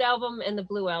the red album and the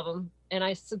blue album, and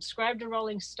I subscribed to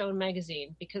Rolling Stone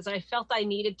magazine because I felt I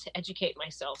needed to educate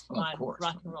myself on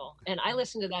rock and roll. And I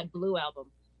listened to that blue album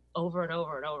over and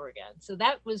over and over again. So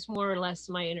that was more or less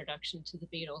my introduction to the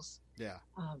Beatles. Yeah.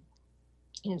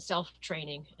 In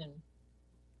self-training and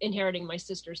inheriting my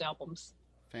sister's albums.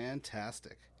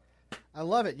 Fantastic. I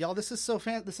love it, y'all. This is so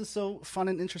fun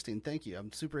and interesting. Thank you.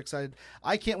 I'm super excited.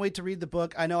 I can't wait to read the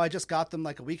book. I know I just got them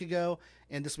like a week ago,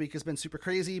 and this week has been super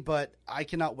crazy, but I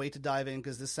cannot wait to dive in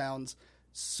because this sounds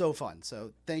so fun.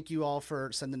 So thank you all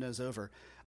for sending those over.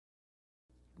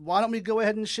 Why don't we go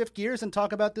ahead and shift gears and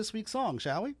talk about this week's song,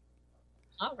 shall we?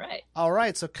 All right. All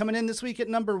right. So coming in this week at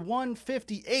number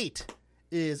 158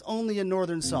 is Only a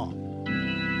Northern Song.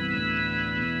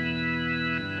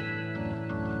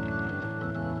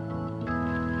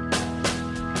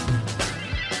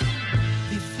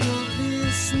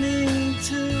 Listening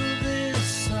to this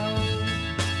song,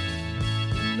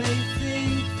 you may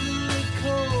think the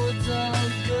chords are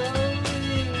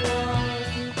going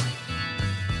wrong,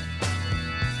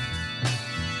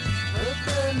 but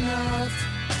they're not.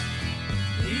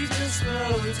 He just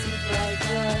wrote it like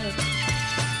that.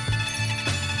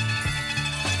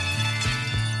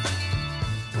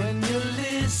 When you're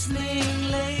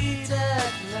listening late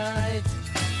at night,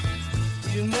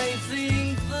 you may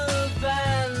think the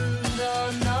band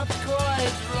are not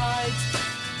quite right,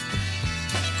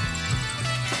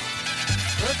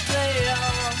 but they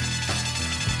are.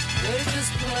 They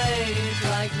just play it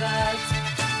like that.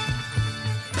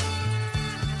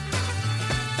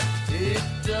 It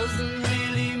doesn't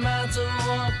really matter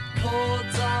what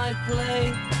chords I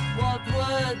play, what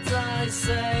words I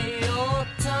say, or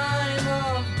time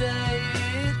of day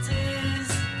it is,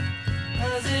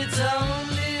 as it's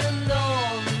only a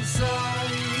northern song.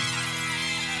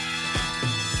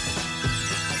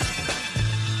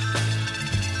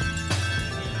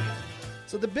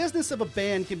 So the business of a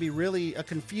band can be really a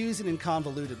confusing and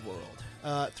convoluted world.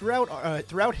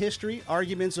 Throughout history,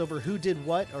 arguments over who did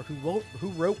what or who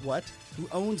wrote what, who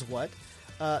owns what.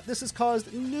 This has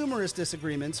caused numerous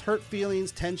disagreements, hurt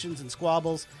feelings, tensions, and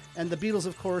squabbles, and the Beatles,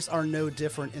 of course, are no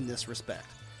different in this respect.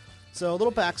 So a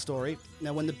little backstory.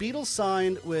 Now, when the Beatles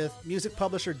signed with music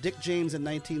publisher Dick James in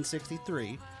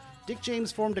 1963, Dick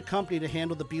James formed a company to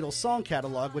handle the Beatles song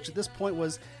catalog, which at this point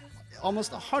was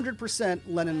almost 100%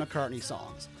 Lennon-McCartney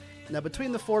songs. Now,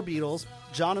 between the four Beatles,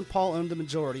 John and Paul owned the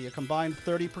majority, a combined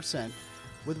 30%,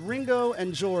 with Ringo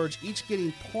and George each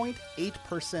getting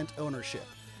 0.8% ownership.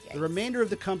 Yikes. The remainder of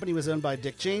the company was owned by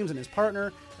Dick James and his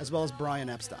partner, as well as Brian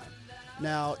Epstein.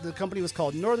 Now, the company was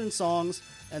called Northern Songs,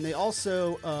 and they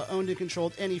also owned and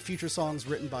controlled any future songs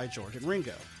written by George and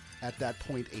Ringo at that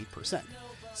 0.8%.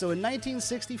 So in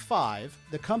 1965,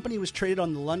 the company was traded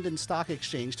on the London Stock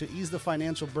Exchange to ease the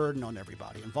financial burden on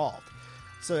everybody involved.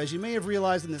 So as you may have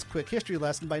realized in this quick history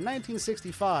lesson, by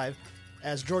 1965,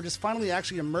 as George is finally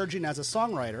actually emerging as a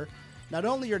songwriter, not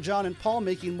only are John and Paul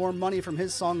making more money from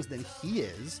his songs than he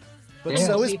is, but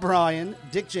so is Brian,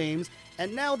 Dick James,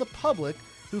 and now the public,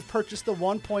 who've purchased the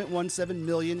 1.17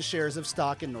 million shares of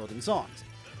stock in Northern Songs.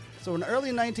 So in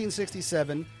early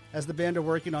 1967, as the band are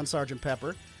working on Sgt.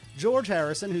 Pepper, George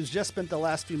Harrison, who's just spent the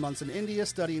last few months in India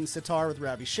studying sitar with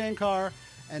Ravi Shankar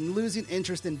and losing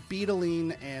interest in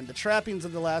beatling and the trappings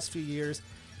of the last few years,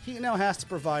 he now has to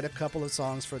provide a couple of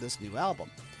songs for this new album.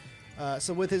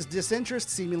 So with his disinterest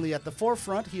seemingly at the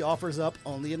forefront, he offers up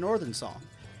Only a Northern Song,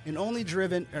 an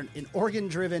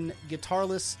organ-driven,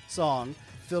 guitarless song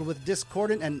filled with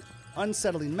discordant and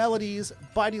unsettling melodies,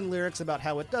 biting lyrics about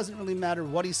how it doesn't really matter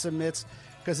what he submits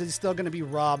because he's still going to be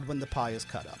robbed when the pie is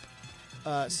cut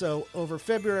up. So over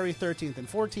February 13th and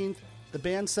 14th, the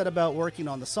band set about working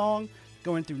on the song,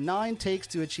 going through 9 takes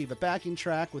to achieve a backing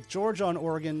track with George on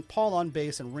organ, Paul on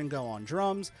bass, and Ringo on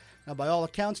drums. Now, by all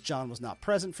accounts, John was not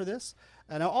present for this.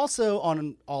 Now, also,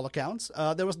 on all accounts,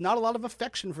 there was not a lot of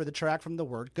affection for the track from the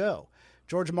word go.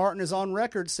 George Martin is on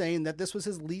record saying that this was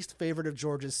his least favorite of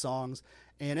George's songs,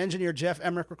 and engineer Jeff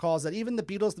Emmerich recalls that even the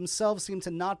Beatles themselves seemed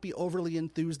to not be overly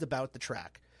enthused about the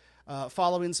track.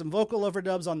 Following some vocal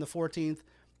overdubs on the 14th,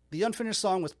 the unfinished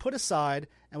song was put aside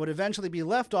and would eventually be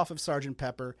left off of Sgt.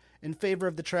 Pepper in favor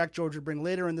of the track George would bring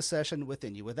later in the session,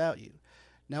 Within You Without You.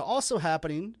 Now, also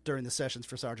happening during the sessions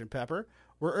for Sgt. Pepper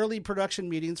were early production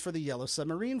meetings for the Yellow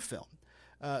Submarine film.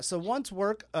 So once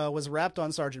work was wrapped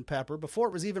on Sgt. Pepper, before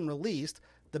it was even released,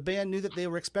 the band knew that they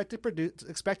were expected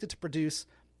to produce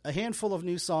a handful of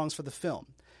new songs for the film.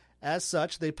 As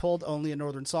such, they pulled Only a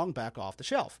Northern Song back off the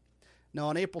shelf. Now,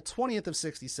 on April 20th of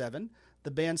 1967,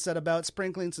 the band set about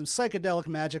sprinkling some psychedelic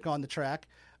magic on the track,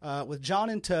 with John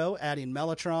in tow, adding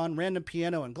mellotron, random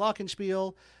piano, and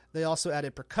glockenspiel. They also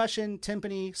added percussion,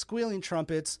 timpani, squealing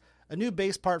trumpets, a new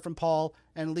bass part from Paul,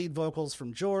 and lead vocals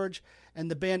from George, and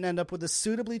the band ended up with a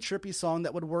suitably trippy song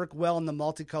that would work well in the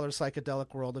multicolored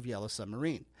psychedelic world of Yellow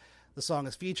Submarine. The song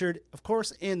is featured, of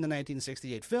course, in the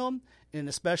 1968 film, in an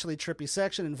especially trippy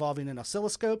section involving an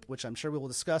oscilloscope, which I'm sure we will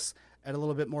discuss at a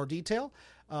little bit more detail.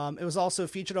 It was also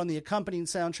featured on the accompanying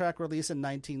soundtrack release in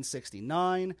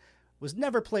 1969. Was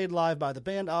never played live by the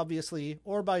band, obviously,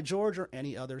 or by George or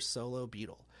any other solo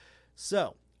Beatle.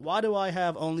 So, why do I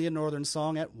have Only a Northern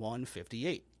Song at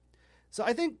 158? So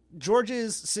I think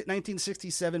George's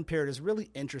 1967 period is really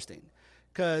interesting,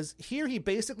 because here he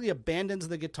basically abandons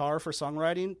the guitar for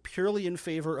songwriting purely in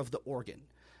favor of the organ.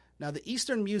 Now, the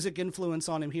Eastern music influence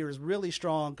on him here is really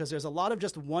strong, because there's a lot of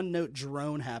just one-note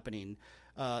drone happening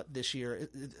this year,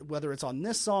 whether it's on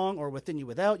this song or Within You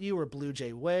Without You or Blue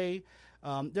Jay Way.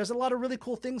 There's a lot of really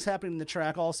cool things happening in the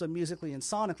track, also musically and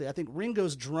sonically. I think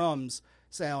Ringo's drums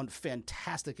sound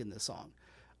fantastic in this song.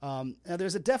 Now,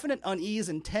 there's a definite unease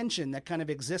and tension that kind of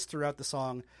exists throughout the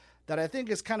song that I think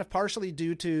is kind of partially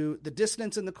due to the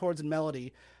dissonance in the chords and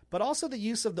melody, but also the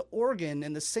use of the organ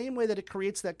in the same way that it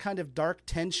creates that kind of dark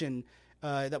tension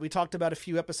that we talked about a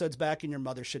few episodes back in Your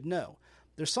Mother Should Know.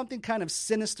 There's something kind of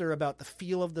sinister about the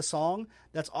feel of the song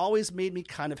that's always made me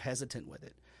kind of hesitant with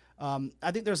it.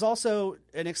 I think there's also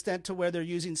an extent to where they're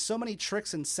using so many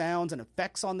tricks and sounds and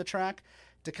effects on the track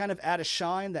to kind of add a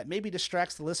shine that maybe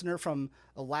distracts the listener from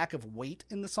a lack of weight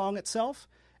in the song itself.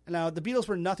 Now, the Beatles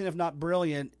were nothing if not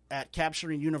brilliant at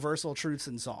capturing universal truths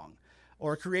in song,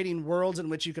 or creating worlds in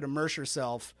which you could immerse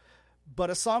yourself, but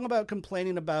a song about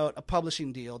complaining about a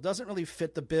publishing deal doesn't really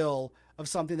fit the bill of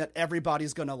something that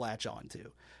everybody's going to latch on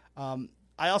to.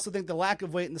 I also think the lack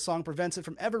of weight in the song prevents it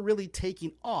from ever really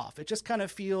taking off. It just kind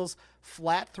of feels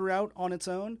flat throughout on its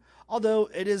own. Although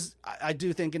it is, I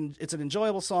do think it's an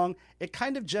enjoyable song, it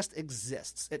kind of just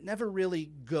exists. It never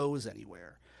really goes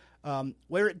anywhere.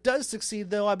 Where it does succeed,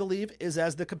 though, I believe, is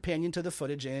as the companion to the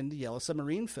footage in the Yellow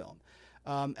Submarine film.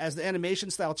 As the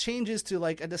animation style changes to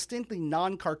like a distinctly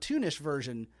non-cartoonish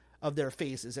version of their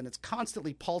faces, and it's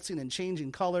constantly pulsing and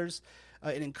changing colors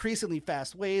in increasingly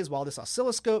fast ways while this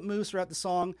oscilloscope moves throughout the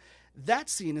song, that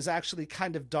scene is actually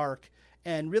kind of dark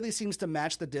and really seems to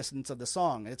match the dissonance of the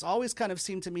song. It's always kind of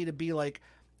seemed to me to be like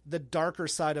the darker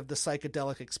side of the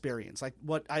psychedelic experience, like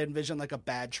what I envision like a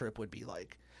bad trip would be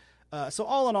like. So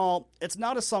all in all, it's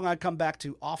not a song I come back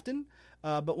to often,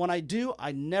 but when I do,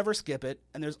 I never skip it,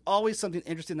 and there's always something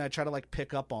interesting that I try to like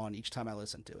pick up on each time I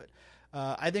listen to it.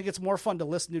 I think it's more fun to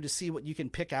listen to see what you can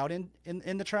pick out in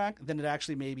the track than it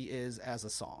actually maybe is as a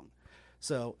song.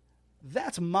 So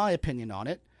that's my opinion on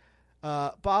it.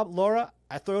 Bob, Laura,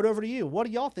 I throw it over to you. What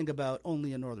do y'all think about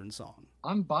Only a Northern Song?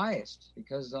 I'm biased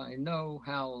because I know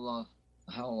how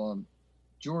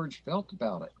George felt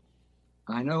about it.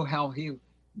 I know how he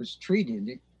was treated.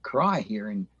 He cry here,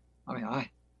 and I mean,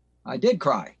 I did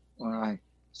cry when I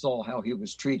saw how he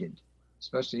was treated,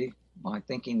 especially by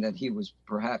thinking that he was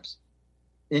perhaps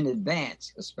in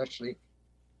advance, especially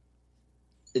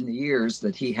in the years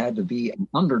that he had to be an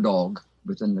underdog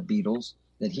within the Beatles,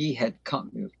 that he had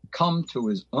come to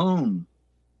his own,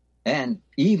 and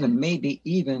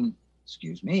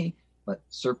but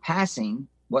surpassing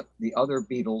what the other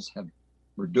Beatles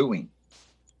were doing.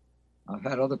 I've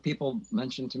had other people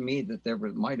mention to me that there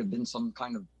might have been some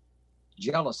kind of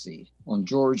jealousy on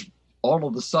George all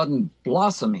of a sudden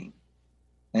blossoming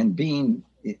and being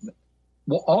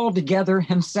altogether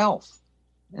himself.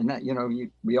 And that,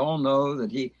 we all know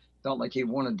that he felt like he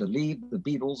wanted to leave the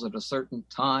Beatles at a certain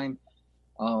time.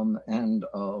 And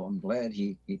I'm glad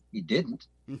he didn't,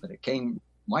 but it came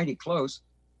mighty close.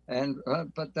 And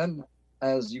but then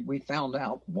as we found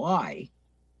out why,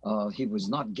 he was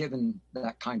not given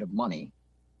that kind of money.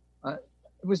 It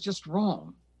was just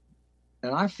wrong.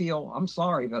 And I'm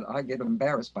sorry, but I get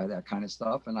embarrassed by that kind of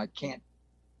stuff, and I can't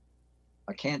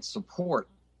support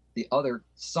the other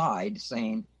side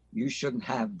saying you shouldn't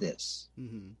have this.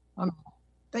 Mm-hmm.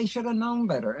 They should have known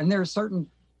better. And there are certain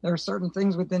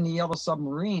things within the Yellow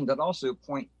Submarine that also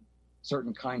point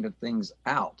certain kind of things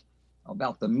out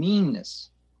about the meanness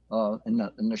and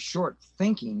the short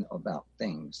thinking about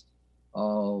things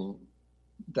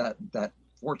that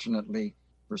fortunately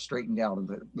were straightened out of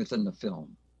it within the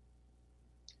film.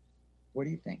 What do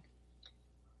you think?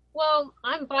 Well,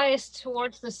 I'm biased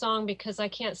towards the song because I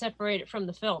can't separate it from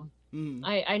the film.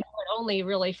 I know it only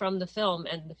really from the film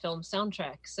and the film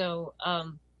soundtrack. So,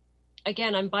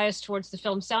 again, I'm biased towards the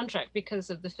film soundtrack because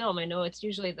of the film. I know it's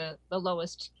usually the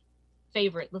least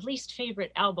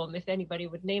favorite album, if anybody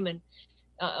would name it,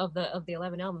 of the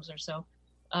 11 albums or so.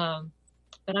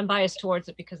 But I'm biased towards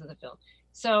it because of the film.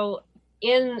 So,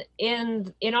 in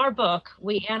our book,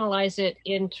 we analyze it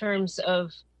in terms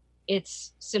of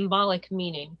its symbolic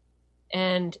meaning,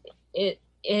 and it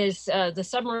is the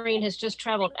submarine has just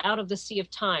traveled out of the Sea of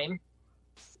Time,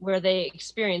 where they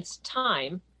experience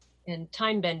time and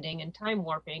time bending and time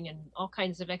warping and all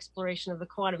kinds of exploration of the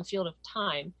quantum field of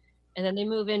time, and then they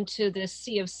move into this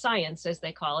Sea of Science, as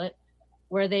they call it,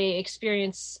 where they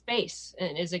experience space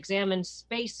and is examined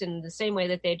space in the same way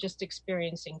that they're just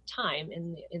experiencing time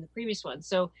in the previous one.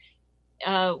 So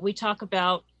we talk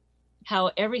about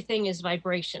how everything is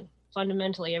vibration.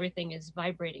 Fundamentally, everything is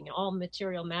vibrating. All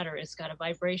material matter has got a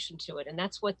vibration to it. And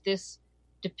that's what this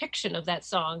depiction of that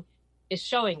song is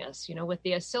showing us, with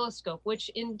the oscilloscope, which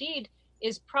indeed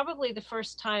is probably the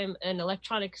first time an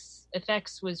electronic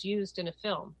effects was used in a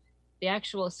film. The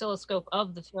actual oscilloscope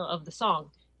of the song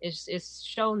is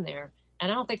shown there. And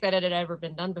I don't think that had ever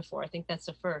been done before. I think that's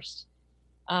the first.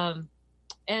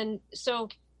 And so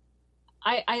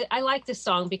I like this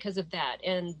song because of that,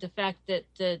 and the fact that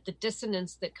the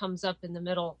dissonance that comes up in the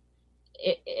middle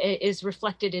is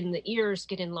reflected in the ears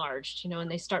get enlarged,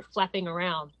 and they start flapping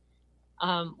around.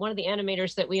 One of the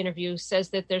animators that we interview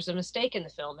says that there's a mistake in the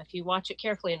film. If you watch it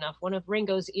carefully enough, one of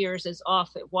Ringo's ears is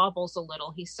off. It wobbles a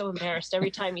little. He's so embarrassed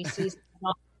every time he sees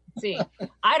it.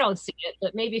 I don't see it,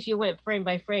 but maybe if you went frame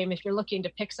by frame, if you're looking to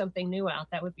pick something new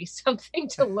out, that would be something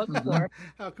to look for.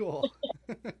 How cool.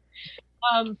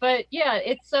 But yeah,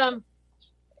 it's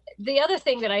the other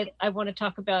thing that I want to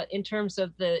talk about in terms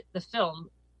of the film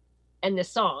and the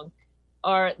song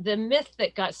are the myth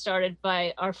that got started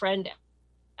by our friend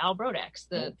Al Brodax,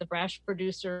 the brash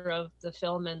producer of the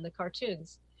film and the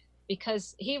cartoons,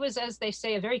 because he was, as they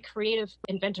say, a very creative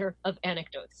inventor of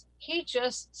anecdotes. He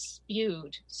just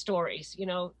spewed stories,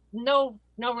 no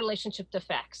relationship to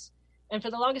facts. And for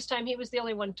the longest time, he was the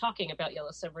only one talking about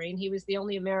Yellow Submarine. He was the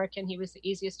only American. He was the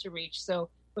easiest to reach. So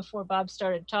before Bob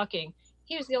started talking,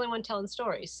 he was the only one telling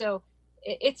stories. So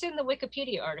it's in the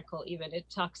Wikipedia article even. It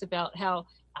talks about how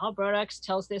Al Brodax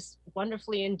tells this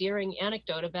wonderfully endearing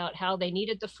anecdote about how they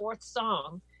needed the fourth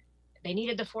song. They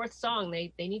needed the fourth song.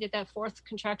 They needed that fourth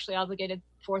contractually obligated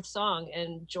fourth song.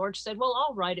 And George said, well,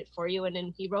 I'll write it for you. And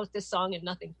then he wrote this song in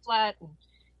Nothing Flat.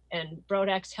 And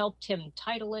Brodax helped him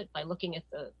title it by looking at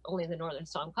only the Northern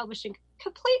Song Publishing.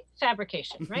 Complete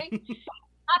fabrication, right?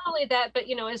 Not only that, but,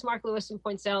 as Mark Lewison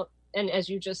points out, and as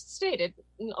you just stated,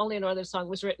 Only a Northern Song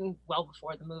was written well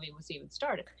before the movie was even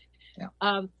started.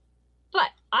 Yeah. But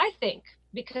I think,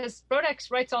 because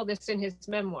Brodax writes all this in his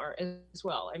memoir as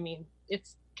well, I mean,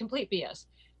 it's complete BS.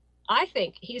 I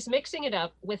think he's mixing it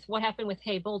up with what happened with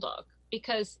Hey Bulldog.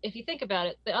 Because if you think about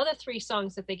it, the other three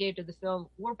songs that they gave to the film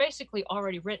were basically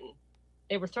already written.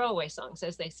 They were throwaway songs,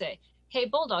 as they say. Hey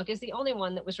Bulldog is the only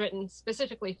one that was written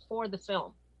specifically for the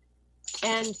film.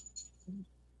 And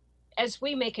as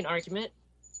we make an argument,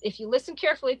 if you listen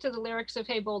carefully to the lyrics of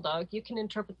Hey Bulldog, you can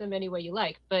interpret them any way you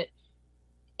like. But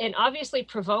an obviously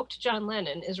provoked John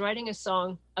Lennon is writing a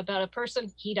song about a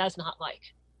person he does not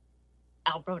like,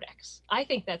 Al Brodax. I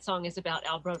think that song is about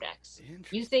Al Brodax.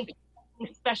 You think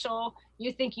special,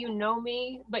 you think you know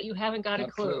me, but you haven't got a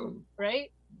clue,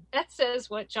 right? That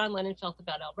says what John Lennon felt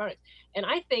about Al Brodax. And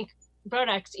I think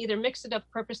Brodax either mixed it up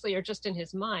purposely or just in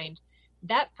his mind.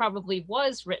 That probably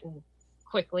was written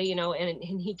quickly, and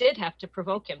he did have to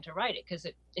provoke him to write it, because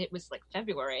it was like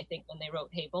February, I think, when they wrote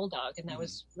Hey Bulldog, and that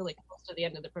was really close to the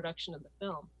end of the production of the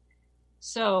film.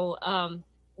 So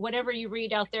whatever you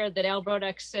read out there that Al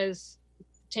Brodax says,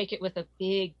 take it with a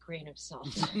big grain of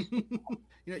salt.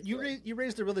 You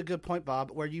raised a really good point,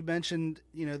 Bob, where you mentioned,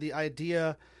 the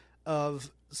idea of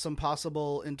some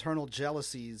possible internal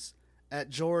jealousies at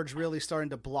George really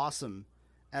starting to blossom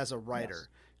as a writer.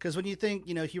 Because when you think,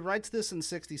 he writes this in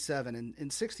 67, and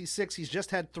in 66, he's just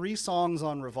had 3 songs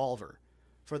on Revolver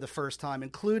for the first time,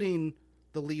 including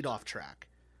the lead-off track,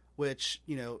 which,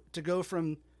 to go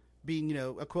from being,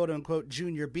 a quote-unquote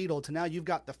junior Beatle to now you've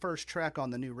got the first track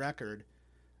on the new record,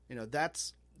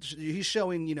 he's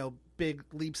showing, big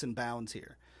leaps and bounds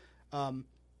here.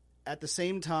 At the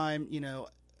same time,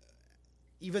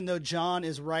 even though John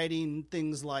is writing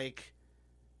things like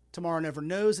Tomorrow Never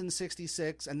Knows in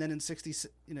 66, and then in 60,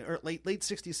 or late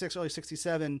 66, early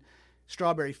 67,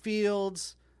 Strawberry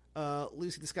Fields,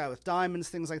 Lucy the Sky with Diamonds,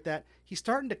 things like that, he's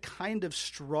starting to kind of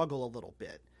struggle a little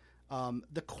bit.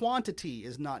 The quantity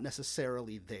is not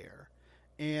necessarily there.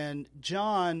 And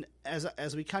John,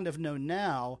 as we kind of know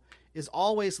now, is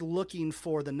always looking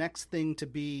for the next thing to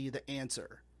be the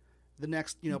answer. The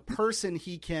next, person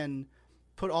he can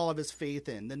put all of his faith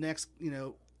in. The next,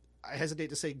 I hesitate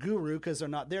to say guru because they're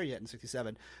not there yet in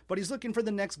 67, but he's looking for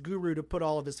the next guru to put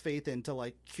all of his faith in to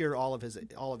like cure all of his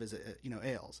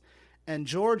ails. And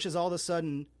George has all of a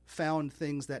sudden found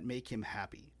things that make him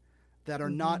happy, that are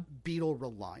not Beatle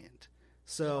reliant.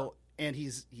 So, and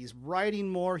he's writing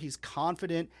more, he's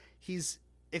confident, he's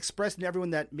expressing to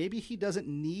everyone that maybe he doesn't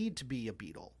need to be a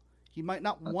Beatle. He might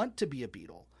not want to be a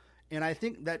Beatle. And I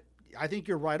think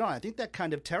you're right on. I think that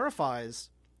kind of terrifies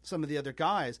some of the other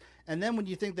guys. And then when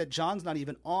you think that John's not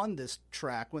even on this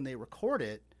track when they record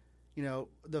it,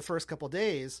 the first couple of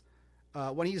days,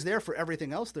 when he's there for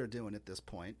everything else they're doing at this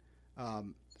point, I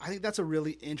think that's a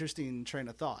really interesting train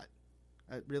of thought.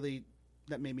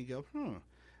 That made me go,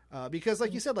 because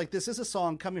like you said, like this is a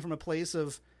song coming from a place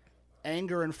of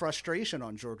anger and frustration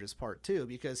on George's part too,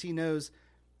 because he knows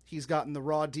he's gotten the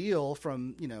raw deal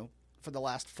from, for the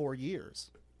last 4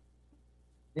 years.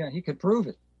 Yeah, he could prove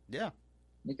it. Yeah.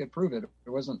 He could prove it. It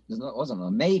wasn't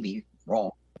a maybe raw.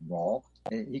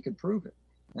 He could prove it.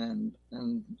 And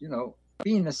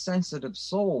being a sensitive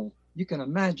soul, you can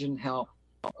imagine how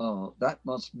you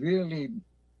must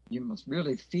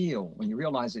really feel when you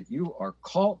realize that you are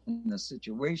caught in a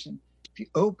situation. If you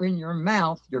open your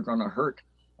mouth, you're going to hurt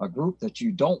a group that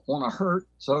you don't want to hurt,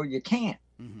 so you can't.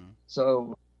 Mm-hmm.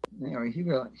 So,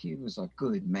 he was a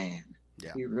good man.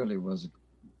 Yeah. He really was.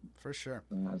 For sure.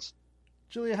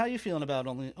 Julia, how are you feeling about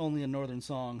Only a Northern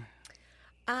Song?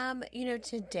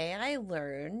 Today I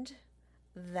learned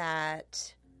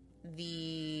that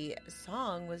the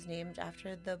song was named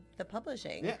after the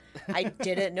publishing. Yeah. I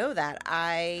didn't know that.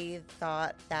 I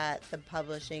thought that the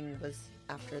publishing was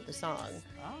after the song.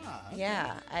 Okay.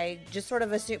 Yeah, I just sort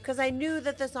of assumed, because I knew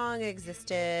that the song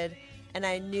existed, and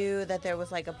I knew that there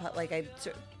was I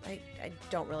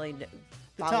don't really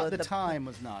follow the time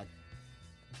was not.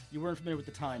 You weren't familiar with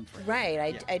the time frame.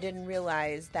 Right. I didn't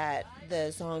realize that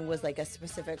the song was like a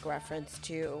specific reference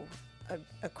to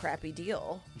a crappy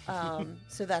deal.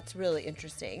 So that's really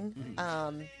interesting.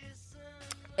 Mm-hmm.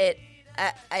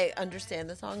 I understand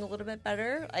the song a little bit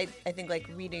better. I think like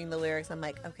reading the lyrics, I'm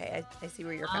like, okay, I see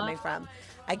where you're coming from.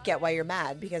 I get why you're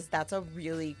mad, because that's a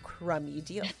really crummy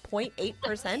deal.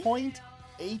 0.8%?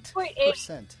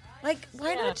 0.8%. Like,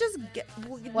 why not just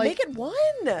make it one?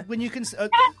 When you can,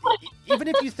 even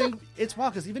if you think, it's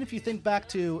wild, because even if you think back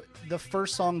to the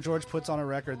first song George puts on a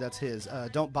record that's his,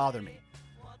 Don't Bother Me,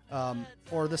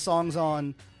 or the songs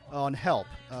on Help,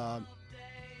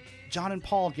 John and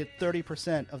Paul get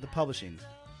 30% of the publishing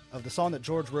of the song that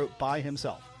George wrote by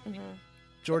himself. Mm-hmm.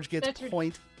 George gets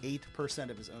 0.8%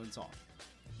 of his own song.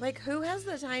 Like, who has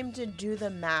the time to do the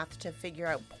math to figure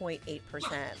out 0.8%?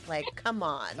 Like, come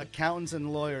on. Accountants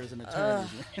and lawyers and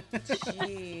attorneys.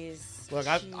 Jeez. Look,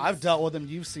 I've dealt with them.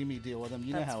 You've seen me deal with them.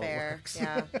 You know how it works.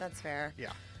 Yeah, that's fair.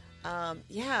 Yeah.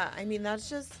 Yeah, I mean,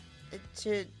 that's just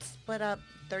to split up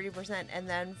 30%. And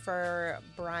then for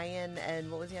Brian and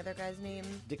what was the other guy's name?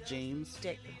 Dick James.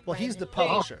 Well, he's the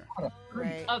publisher.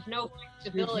 Right. Of no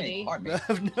fixability.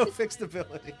 Of no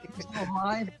fixability.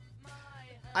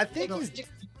 I think he's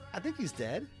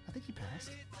dead. I think he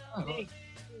passed. He's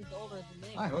older than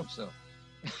me. I hope so.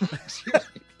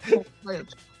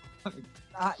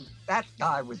 That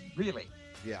guy was really.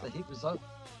 Yeah. He was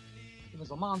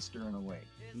a monster in a way.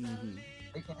 Mm-hmm.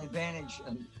 Taking advantage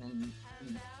and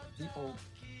people.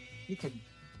 He could.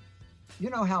 You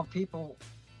know how people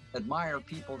admire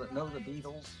people that know the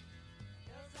Beatles?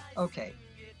 Okay.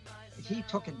 He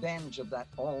took advantage of that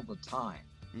all the time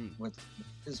with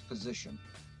his position.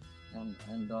 And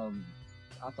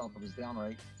I thought it was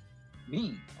downright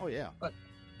mean. Oh yeah. But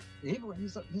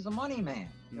he's a money man.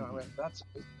 You know, that's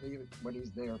what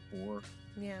he's there for.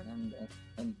 Yeah.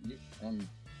 And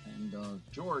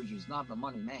George is not the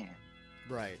money man.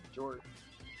 Right. George,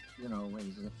 he's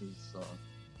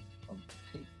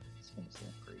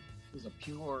he's a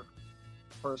pure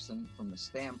person from the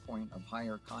standpoint of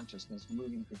higher consciousness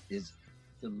moving. It is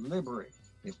deliberate.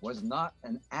 It was not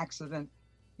an accident.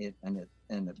 It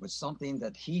was something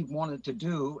that he wanted to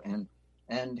do,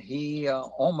 and he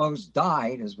almost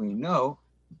died, as we know,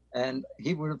 and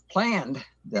he would have planned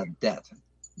that death.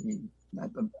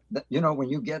 When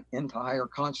you get into higher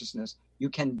consciousness, you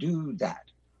can do that.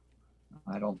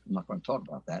 I'm not going to talk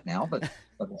about that now, but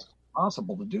it's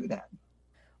possible to do that.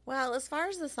 Well, as far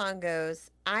as the song goes,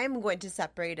 I'm going to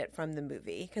separate it from the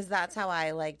movie because that's how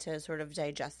I like to sort of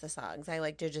digest the songs. I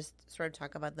like to just sort of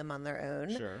talk about them on their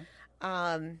own. Sure.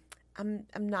 I'm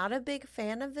not a big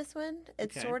fan of this one.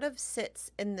 It sort of sits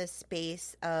in the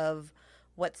space of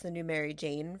What's the New Mary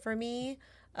Jane for me,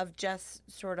 of just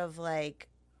sort of like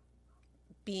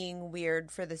being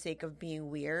weird for the sake of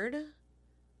being weird,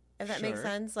 if that makes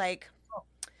sense. Like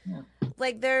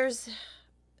there's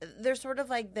sort of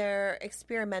like their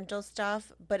experimental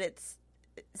stuff, but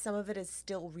some of it is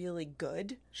still really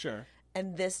good. Sure.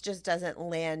 And this just doesn't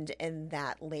land in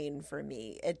that lane for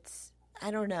me. I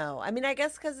don't know. I mean, I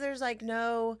guess because there's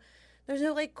no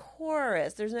like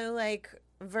chorus. There's no like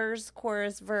verse,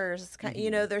 chorus, verse.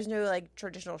 Mm-hmm. There's no like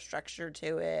traditional structure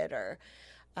to it, or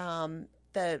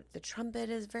the trumpet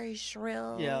is very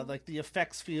shrill. Yeah, like the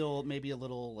effects feel maybe a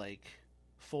little like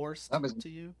forced to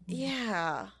you.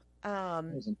 Yeah. I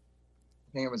think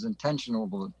it was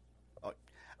intentional.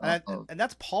 And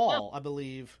that's Paul, I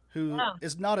believe, who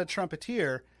is not a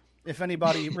trumpeter. If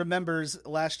anybody remembers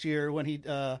last year when he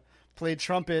played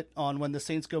trumpet on When the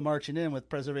Saints Go Marching In with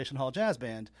Preservation Hall Jazz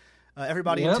Band,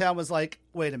 everybody in town was like,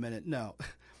 wait a minute, no,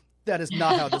 that is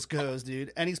not how this goes,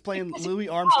 dude. And he's playing Louis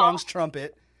Armstrong's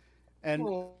trumpet, and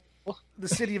the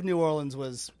city of New Orleans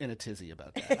was in a tizzy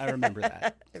about that. I remember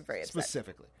that very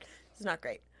specifically. It's not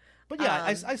great. But yeah,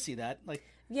 I see that. Like,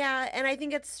 yeah, and I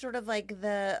think it's sort of like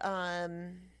the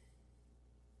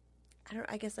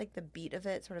I guess like the beat of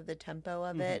it, sort of the tempo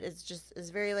of it is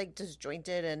very like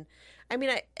disjointed, and I mean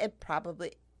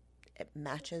it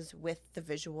matches with the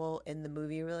visual in the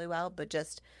movie really well, but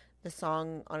just the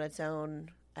song on its own,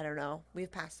 I don't know.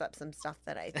 We've passed up some stuff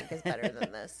that I think is better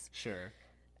than this. Sure.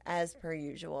 As per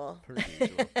usual.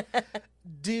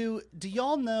 Do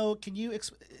y'all know, can you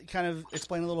kind of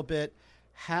explain a little bit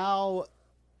how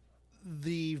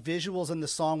the visuals in the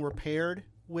song were paired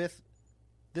with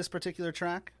this particular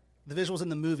track? The visuals in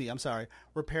the movie, I'm sorry,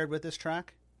 were paired with this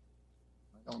track?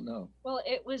 I don't know. Well,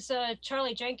 it was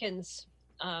Charlie Jenkins'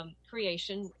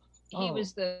 creation. He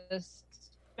was the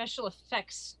special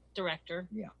effects director.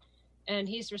 Yeah. And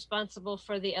he's responsible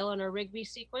for the Eleanor Rigby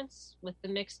sequence with the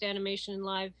mixed animation and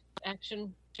live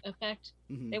action effect.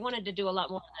 Mm-hmm. They wanted to do a lot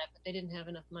more of that, but they didn't have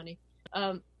enough money.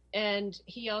 And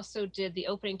he also did the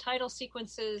opening title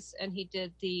sequences, and he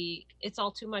did the It's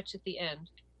All Too Much at the end.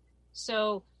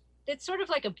 So it's sort of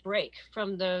like a break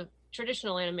from the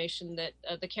traditional animation that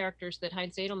the characters that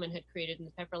Heinz Edelman had created in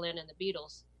the Pepperland and the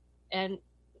Beatles. And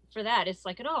for that, it's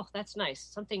like, oh, that's nice.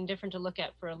 Something different to look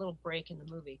at for a little break in the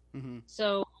movie. Mm-hmm.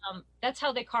 So that's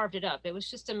how they carved it up. It was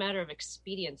just a matter of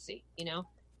expediency,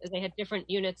 They had different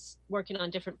units working on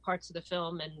different parts of the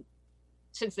film. And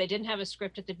since they didn't have a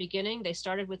script at the beginning, they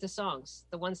started with the songs,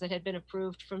 the ones that had been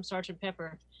approved from Sgt.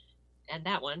 Pepper and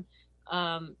that one.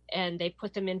 And they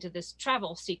put them into this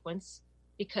travel sequence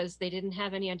because they didn't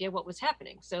have any idea what was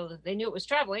happening. So they knew it was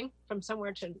traveling from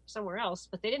somewhere to somewhere else,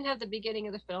 but they didn't have the beginning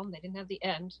of the film. They didn't have the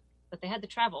end, but they had the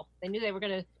travel. They knew they were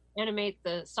going to animate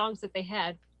the songs that they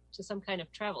had to some kind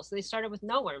of travel. So they started with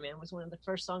Nowhere Man was one of the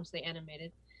first songs they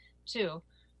animated too.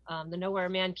 The Nowhere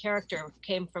Man character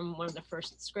came from one of the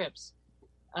first scripts.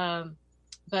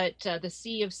 But the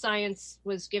Sea of Science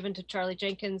was given to Charlie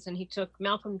Jenkins, and he took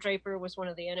Malcolm Draper was one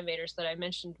of the animators that I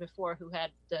mentioned before who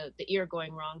had the ear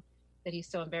going wrong that he's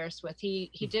so embarrassed with. He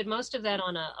did most of that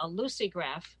on a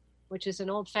Lucigraph, which is an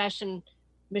old-fashioned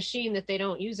machine that they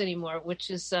don't use anymore, which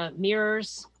is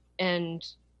mirrors and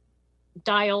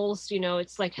dials.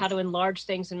 It's like how to enlarge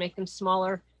things and make them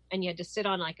smaller. And you had to sit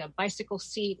on like a bicycle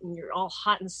seat, and you're all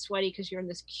hot and sweaty because you're in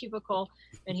this cubicle,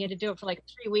 and he had to do it for like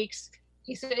 3 weeks.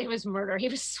 He said it was murder. He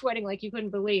was sweating like you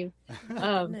couldn't believe.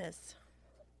 Goodness.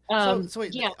 So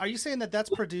wait, are you saying that that's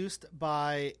produced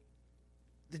by?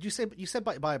 Did you said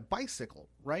by a bicycle,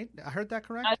 right? I heard that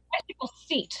correct. A bicycle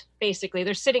seat, basically.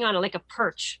 They're sitting on like a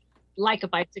perch, like a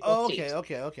bicycle seat.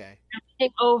 Okay. You're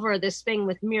over this thing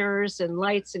with mirrors and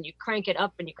lights, and you crank it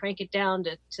up and you crank it down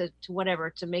to whatever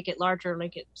to make it larger,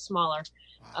 make it smaller.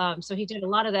 Wow. So he did a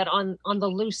lot of that on the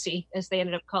Lucy, as they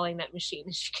ended up calling that machine,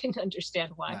 as you can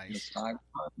understand why. Nice.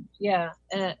 Yeah.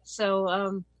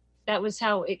 So that was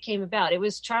how it came about. It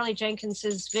was Charlie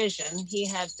Jenkins's vision. He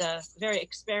had very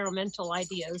experimental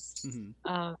ideas.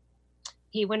 Mm-hmm.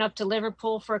 he went up to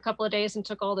Liverpool for a couple of days and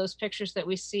took all those pictures that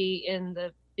we see in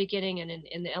the beginning and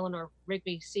in the Eleanor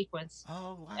Rigby sequence.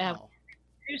 Oh, wow.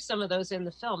 Used some of those in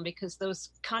the film because those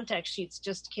contact sheets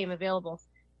just came available.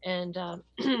 And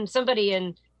somebody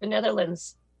in the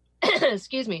Netherlands,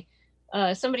 excuse me,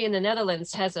 somebody in the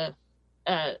Netherlands has a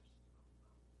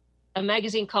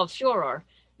magazine called Furor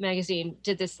magazine,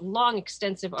 did this long,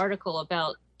 extensive article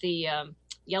about the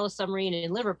Yellow Submarine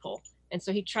in Liverpool. And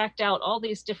so he tracked out all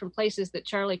these different places that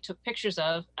Charlie took pictures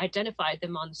of, identified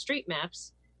them on the street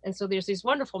maps. And so there's these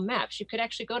wonderful maps. You could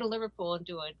actually go to Liverpool and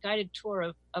do a guided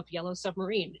tour of Yellow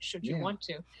Submarine, should you want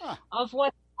to, of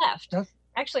what's left.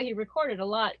 Actually, he recorded a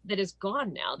lot that is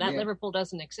gone now. That Liverpool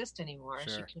doesn't exist anymore,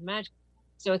 as you can imagine.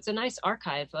 So it's a nice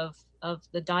archive of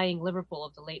the dying Liverpool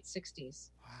of the late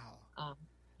 60s. Wow.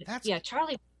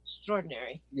 Charlie was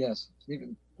extraordinary. Yes.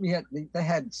 They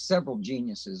had several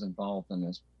geniuses involved in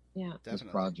this. Yeah, this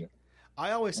project.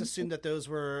 I always assumed that those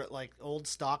were like old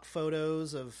stock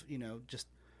photos of, just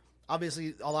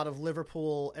obviously a lot of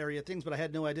Liverpool area things, but I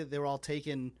had no idea they were all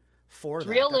taken for that.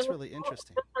 That's really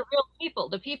interesting. They're real people.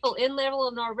 The people in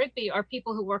Eleanor Rigby are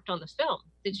people who worked on the film.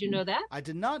 Did you know that? I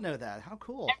did not know that. How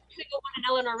cool. Every single one in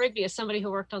Eleanor Rigby is somebody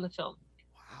who worked on the film.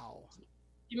 Wow.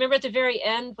 You remember at the very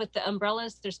end with the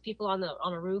umbrellas? There's people on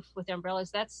a roof with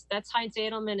umbrellas. That's Heinz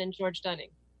Edelman and George Dunning.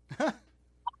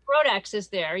 Rodax is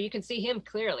there. You can see him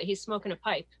clearly. He's smoking a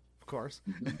pipe. Of course.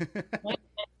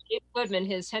 Dave Woodman,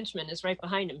 his henchman, is right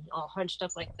behind him, all hunched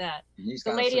up like that.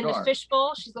 The lady in the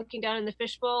fishbowl, she's looking down in the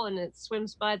fishbowl and it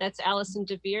swims by. That's Alison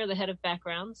DeVere, the head of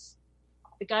backgrounds.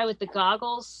 The guy with the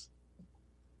goggles,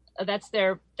 that's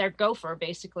their gopher,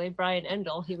 basically, Brian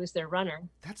Endell. He was their runner.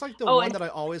 That's like the one that I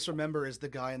always remember is the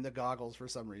guy in the goggles for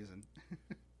some reason.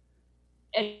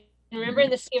 And remember in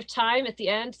the Sea of Time at the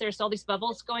end, there's all these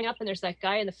bubbles going up and there's that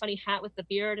guy in the funny hat with the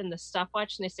beard and the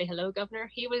stopwatch and they say, "Hello,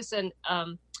 Governor." He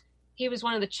was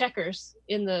one of the checkers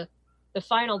in the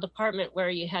final department where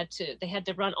they had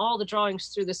to run all the drawings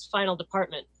through this final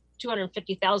department,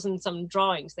 250,000 some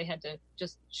drawings. They had to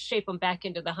just shape them back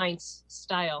into the Heinz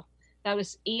style. That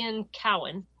was Ian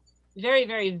Cowan. Very,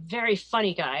 very, very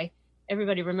funny guy.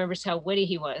 Everybody remembers how witty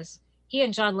he was. He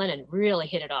and John Lennon really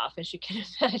hit it off, as you can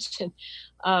imagine.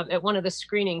 At one of the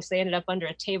screenings, they ended up under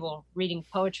a table reading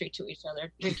poetry to each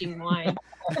other, drinking wine.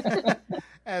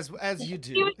 as you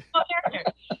do. He was no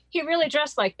character. He really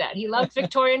dressed like that. He loved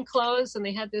Victorian clothes, and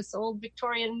they had this old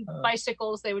Victorian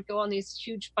bicycles. They would go on these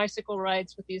huge bicycle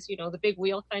rides with these, the big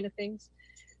wheel kind of things.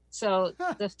 So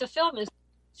the film is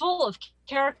full of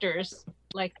characters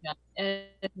like that.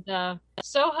 And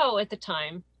Soho at the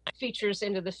time features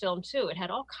into the film too. It had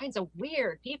all kinds of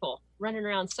weird people running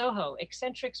around Soho.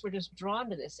 Eccentrics were just drawn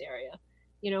to this area.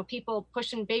 People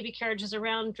pushing baby carriages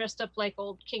around dressed up like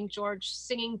old King George,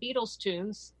 singing Beatles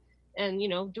tunes and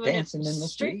doing dancing in the street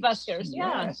streets. Busters.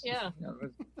 Yes. Yeah.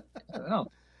 I don't know.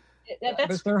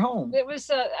 That's their home. It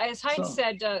was as Heinz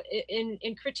said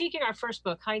in critiquing our first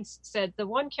book. Heinz said the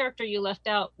one character you left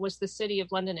out was the city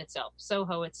of London itself,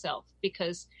 Soho itself,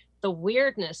 because the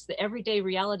weirdness, the everyday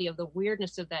reality of the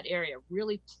weirdness of that area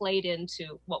really played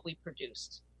into what we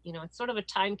produced. It's sort of a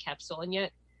time capsule, and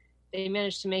yet they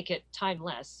managed to make it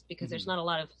timeless because there's not a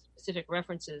lot of specific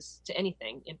references to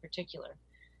anything in particular.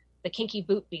 The kinky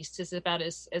boot beast is about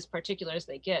as particular as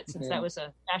they get, since that was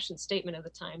a fashion statement of the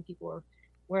time. People were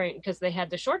wearing, because they had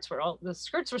the skirts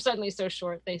were suddenly so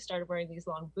short, they started wearing these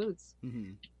long boots.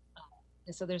 And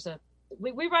so there's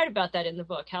we write about that in the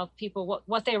book, how people,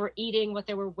 what they were eating, what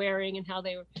they were wearing, and how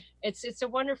they were, it's a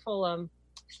wonderful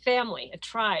family, a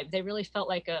tribe. They really felt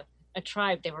like a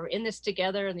tribe. They were in this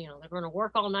together, and they're going to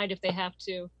work all night if they have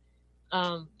to,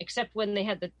 except when they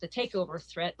had the takeover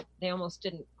threat. They almost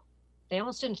didn't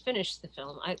finish the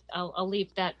film. I'll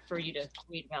leave that for you to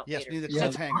read about later.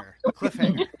 Yes, the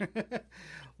cliffhanger.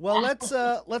 Well,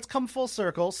 let's come full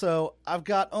circle. So I've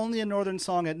got Only a Northern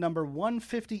Song at number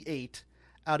 158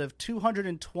 out of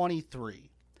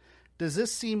 223. Does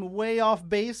this seem way off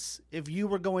base if you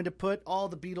were going to put all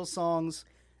the Beatles songs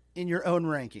in your own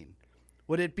ranking?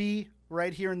 Would it be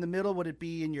right here in the middle? Would it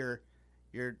be in your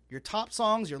top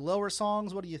songs, your lower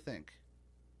songs? What do you think?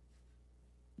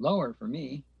 Lower for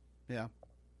me. Yeah.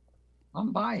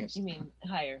 I'm biased. You mean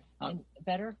higher?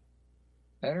 Better?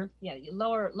 Better? Yeah,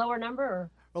 lower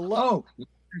number or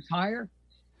higher?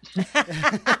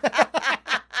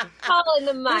 All in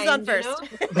the mind. Who's on first?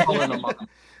 All in the mind.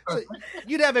 So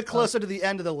you'd have it closer to the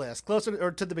end of the list, closer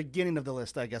or to the beginning of the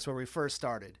list, I guess, where we first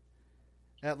started,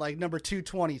 at like number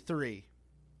 223.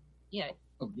 Yeah.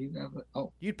 Oh, you have it.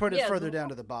 Oh, you'd put it further down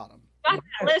to the bottom. Got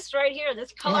that list right here.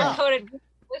 This color-coded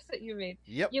list that you made.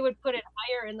 Yep. You would put it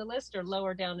higher in the list or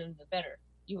lower down in the better.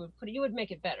 You would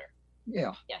make it better.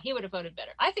 Yeah. Yeah, he would have voted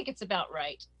better. I think it's about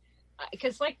right.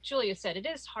 Because like Julia said, it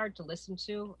is hard to listen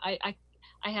to. I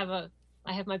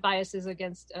have my biases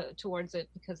against towards it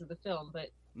because of the film, but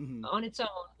on its own,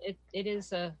 it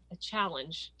is a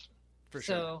challenge. For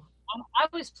sure. So I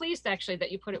was pleased actually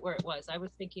that you put it where it was. I was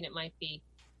thinking it might be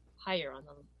higher on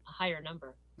a higher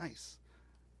number. Nice.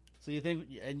 So you think,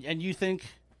 and you think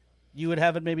you would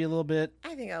have it maybe a little bit?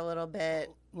 I think a little bit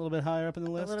higher up in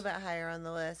the list. A little bit higher on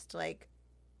the list, like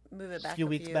move it back a few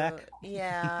weeks back.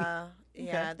 Yeah,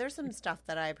 yeah. Okay. There's some stuff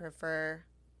that I prefer.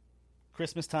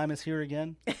 Christmas time is here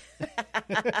again.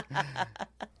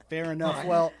 Fair enough. Right.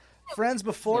 Well, friends,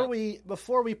 before we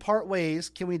part ways,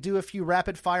 can we do a few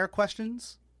rapid fire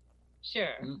questions?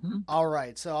 Sure. Mm-hmm. All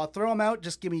right. So I'll throw them out.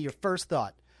 Just give me your first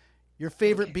thought. Your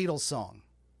favorite Beatles song?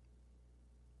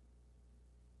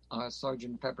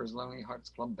 Sgt. Pepper's Lonely Hearts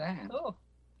Club Band. Oh,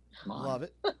 love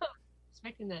it.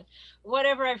 Expecting that.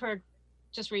 Whatever I've heard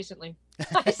just recently.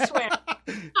 I swear.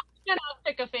 I'll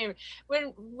pick a favorite.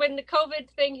 When the COVID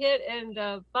thing hit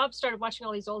and Bob started watching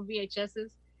all these old VHSs,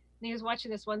 and he was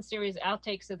watching this one series,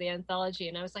 outtakes of the anthology,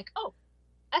 and I was like, oh,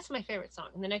 that's my favorite song.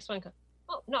 And the next one goes,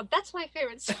 oh, no, that's my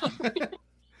favorite song.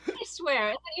 I swear.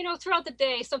 And then, throughout the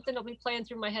day, something will be playing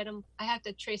through my head. I have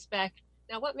to trace back.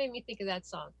 Now, what made me think of that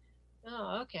song?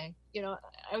 Oh, okay.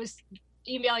 I was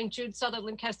emailing Jude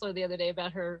Sutherland Kessler the other day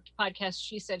about her podcast,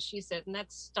 She Said, and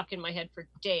that's stuck in my head for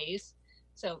days.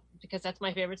 So, because that's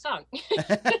my favorite song.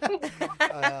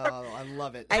 I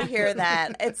love it. I hear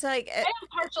that. It's like... I am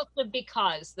partial to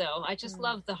Because, though. I just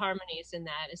love the harmonies in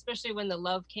that, especially when The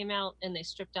Love came out and they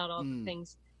stripped out all the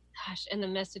things. Gosh, and the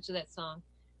message of that song.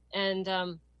 And,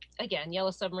 again,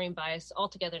 Yellow Submarine Bias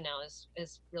altogether now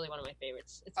is really one of my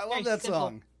favorites. I love that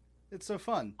song. It's so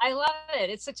fun. I love it.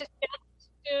 It's such a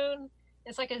tune.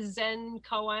 It's like a Zen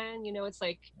koan. It's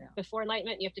like before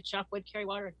enlightenment, you have to chop wood, carry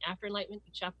water. And after enlightenment,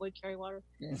 you chop wood, carry water.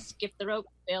 Yeah. Skip the rope,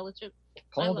 fail the trip.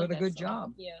 Paul did a good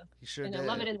job. Yeah. He sure and did. I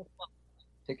love it in the song.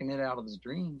 Picking it out of his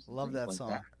dreams. Love that like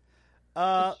song.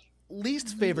 That.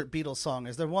 Least favorite Beatles song?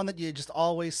 Is there one that you just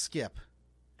always skip?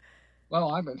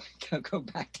 Well, I'm going to go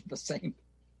back to the same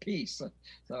piece. So,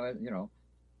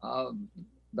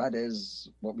 that is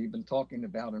what we've been talking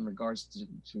about in regards to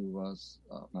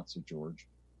not Sir George.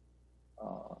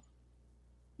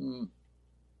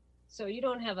 So you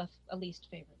don't have a least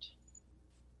favorite?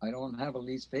 I don't have a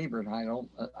least favorite. I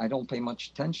don't pay much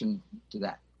attention to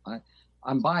that.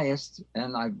 I'm biased,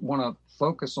 and I want to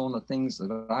focus on the things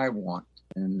that I want,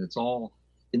 and it's all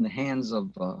in the hands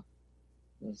of the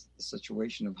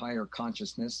situation of higher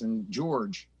consciousness. And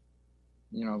George,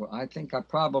 I think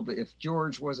if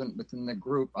George wasn't within the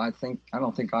group, I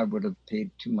don't think I would have paid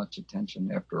too much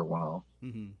attention after a while.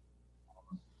 Mm-hmm.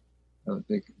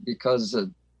 Because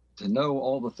to know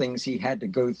all the things he had to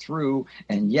go through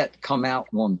and yet come out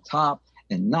on top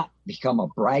and not become a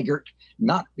braggart,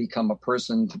 not become a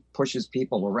person who pushes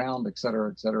people around, et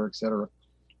cetera,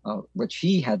 which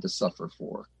he had to suffer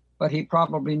for. But he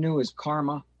probably knew his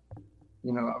karma.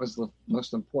 That was the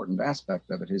most important aspect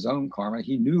of it, his own karma.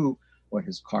 He knew what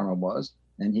his karma was,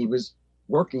 and he was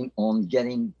working on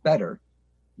getting better,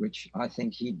 which I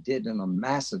think he did in a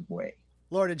massive way.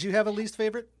 Laura, did you have a least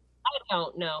favorite? I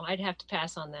don't know. I'd have to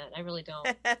pass on that. I really don't.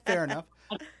 Fair enough.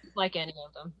 I don't like any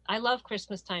of them. I love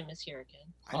Christmas Time is Here Again.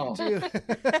 I do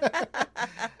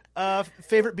too.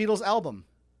 Favorite Beatles album?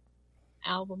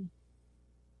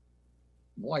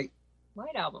 White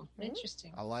Album.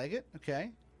 Interesting. I like it. Okay.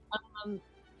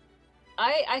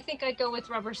 I think I'd go with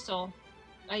Rubber Soul.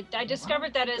 I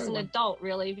discovered that as an adult,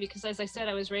 really, because as I said,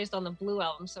 I was raised on the Blue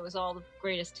Album, so it was all the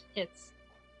greatest hits.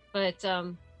 But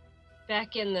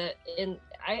back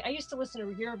I used to listen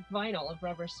to your vinyl of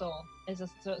Rubber Soul as a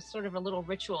sort of a little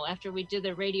ritual after we did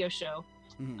the radio show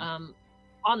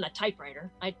on the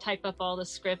typewriter. I'd type up all the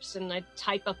scripts and I'd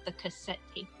type up the cassette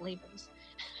tape labels.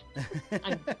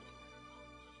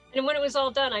 And when it was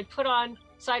all done, I'd put on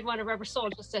side one of Rubber Soul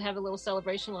just to have a little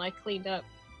celebration while I cleaned up.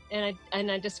 And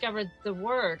I discovered The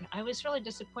Word. I was really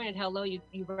disappointed how low you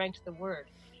ranked The Word.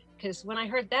 Because when I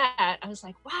heard that, I was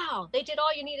like, wow, they did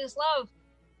All You Need Is Love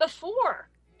before.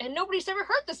 And nobody's ever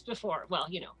heard this before. Well,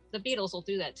 the Beatles will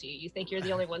do that to you. You think you're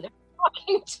the only one they're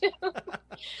talking to.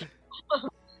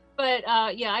 But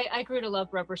I grew to love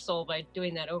Rubber Soul by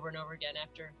doing that over and over again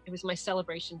after it was my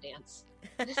celebration dance.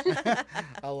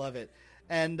 I love it.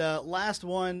 And last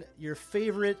one, your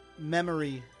favorite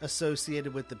memory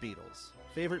associated with the Beatles.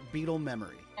 Favorite Beatle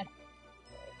memory.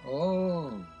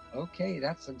 Oh, okay.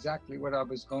 That's exactly what I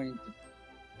was going to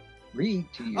read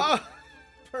to you. Oh,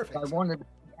 perfect. I wanted to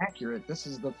be accurate. This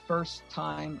is the first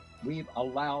time we've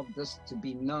allowed this to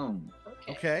be known.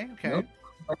 Okay. Nobody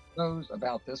knows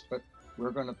about this, but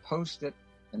We're going to post it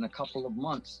in a couple of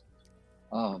months.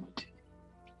 It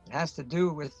has to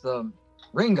do with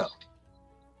Ringo.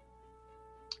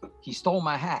 He stole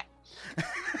my hat.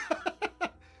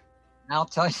 I'll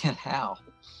tell you how,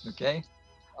 okay?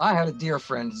 I had a dear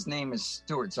friend. His name is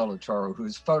Stuart Zolotraro,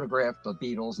 who's photographed the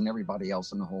Beatles and everybody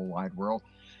else in the whole wide world.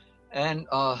 And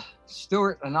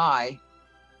Stuart and I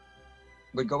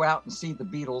would go out and see the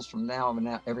Beatles from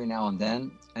every now and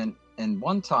then. And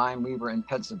one time we were in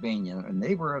Pennsylvania, and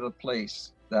they were at a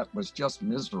place that was just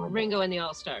miserable. Ringo and the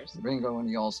All-Stars. Ringo and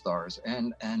the All-Stars.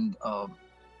 And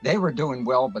they were doing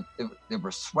well, but they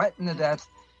were sweating to death.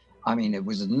 I mean, it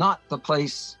was not the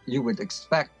place you would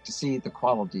expect to see the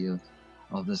quality of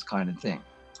this kind of thing.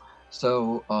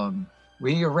 So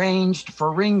we arranged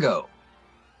for Ringo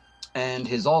and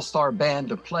his all-star band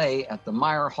to play at the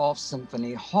Meyerhoff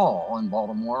Symphony Hall in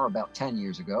Baltimore about 10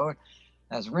 years ago.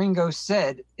 As Ringo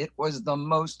said, it was the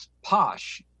most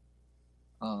posh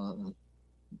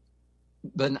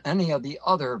than any of the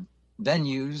other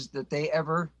venues that they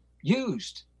ever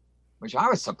used, which I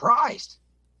was surprised.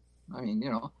 I mean,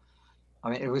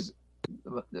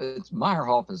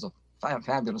 Meyerhoff is a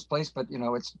fabulous place, but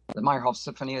it's the Meyerhoff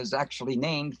Symphony is actually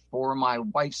named for my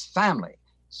wife's family,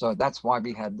 so that's why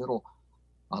we had a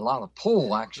lot of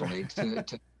pull actually to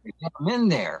get them in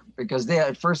there, because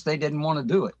at first they didn't want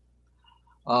to do it.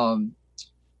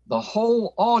 The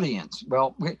whole audience,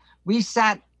 well, we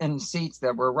sat in seats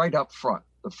that were right up front,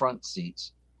 the front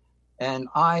seats, and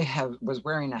I was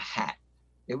wearing a hat.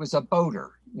 It was a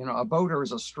boater. A boater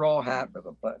is a straw hat with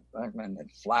a backman and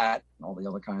flat and all the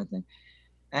other kind of thing.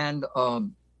 And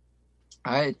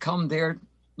I had come there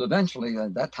eventually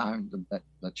at that time,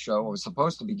 that show, I was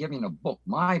supposed to be giving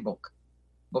my book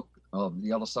of the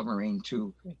Yellow Submarine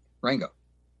to Ringo.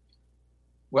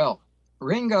 Well,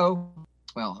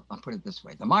 I'll put it this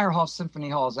way. The Meyerhoff Symphony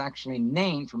Hall is actually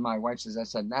named for my wife, as I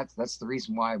said. That's the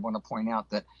reason why I want to point out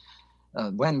that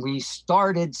when we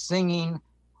started singing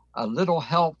A Little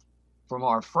Help from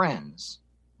Our Friends,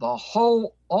 the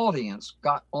whole audience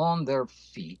got on their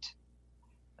feet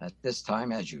at this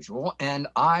time, as usual, and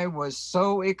I was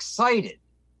so excited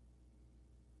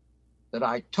that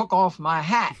I took off my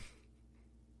hat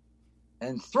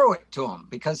and threw it to him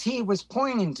because he was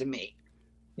pointing to me.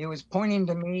 He was pointing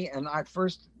to me, and I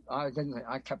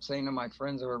kept saying to my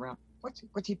friends that were around,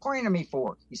 "What's he pointing to me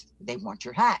for?" He said, "They want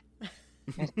your hat."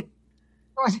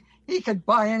 He could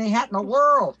buy any hat in the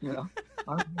world, it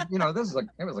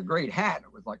was a great hat.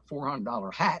 It was like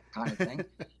 $400 hat kind of thing.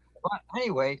 But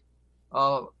anyway,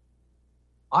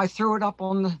 I threw it up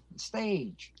on the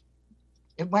stage.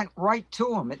 It went right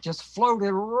to him. It just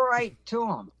floated right to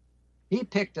him. He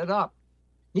picked it up.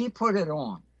 He put it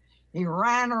on. He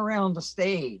ran around the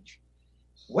stage,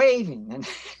 waving and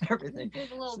everything.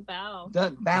 Did a little bow.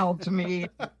 Bowed to me,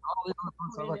 all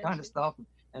the other kind of stuff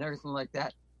and everything like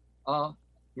that.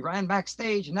 He ran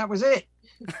backstage, and that was it.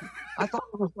 I thought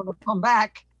he was going to come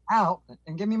back out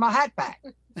and give me my hat back,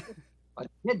 but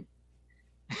he didn't.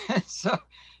 So,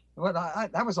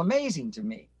 that was amazing to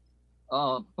me.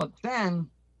 But then,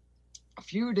 a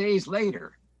few days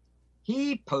later,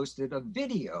 he posted a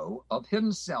video of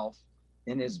himself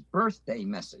in his birthday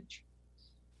message.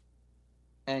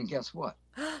 And guess what?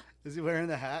 Is he wearing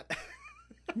the hat?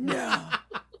 No.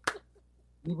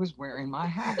 He was wearing my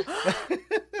hat.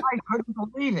 I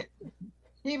couldn't believe it.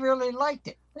 He really liked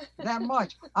it that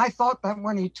much. I thought that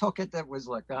when he took it, that was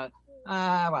like,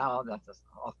 well, that's just,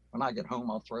 when I get home,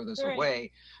 I'll throw this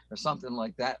away or something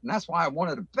like that. And that's why I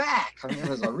wanted it back. I mean, it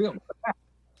was a real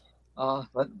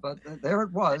but there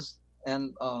it was.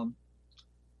 And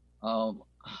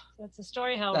that's the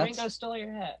story how Ringo stole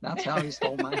your hat. That's how he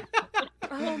stole my hat.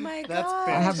 Oh my God. That's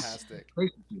fantastic.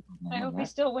 I hope he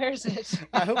still wears it.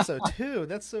 I hope so too.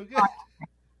 That's so good.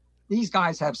 These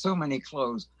guys have so many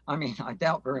clothes. I mean, I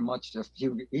doubt very much if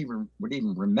you would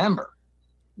even remember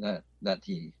that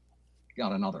he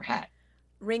got another hat.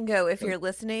 Ringo, if you're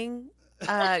listening,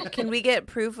 can we get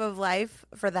proof of life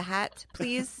for the hat,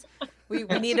 please? We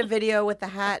need a video with the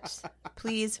hat.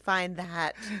 Please find the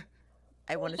hat.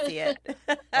 I want to see it.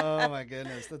 Oh my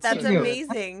goodness, that's so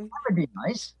amazing. That would be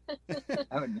nice. That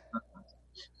would be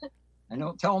nice. And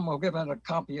don't tell them we'll give it a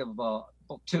copy of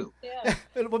book 2. Yeah.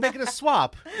 We'll make it a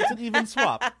swap. It's an even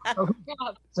swap.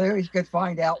 So he could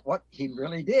find out what he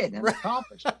really did and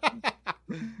accomplished.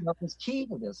 That was key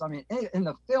to this. I mean, in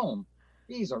the film,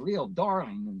 he's a real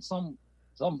darling in some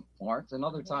parts, and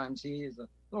other times he is a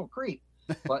little creep.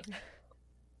 But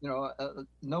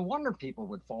no wonder people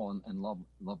would fall in love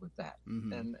with that.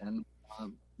 Mm-hmm. And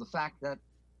the fact that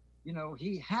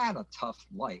he had a tough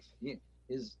life.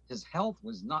 His health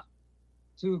was not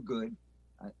too good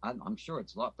I'm sure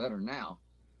it's a lot better now.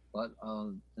 But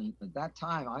at that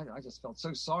time, I just felt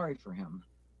so sorry for him,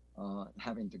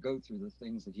 having to go through the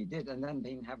things that he did, and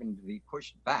then having to be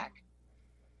pushed back,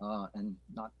 and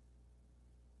not.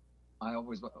 I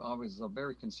was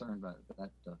very concerned about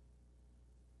that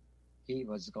he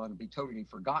was going to be totally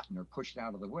forgotten or pushed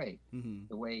out of the way,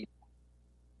 the way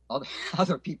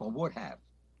other people would have.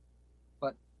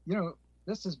 But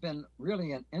this has been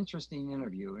really an interesting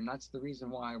interview, and that's the reason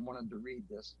why I wanted to read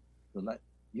this, to let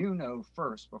you know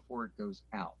first before it goes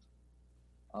out.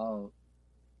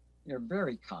 You're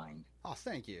very kind. Oh,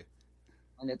 thank you.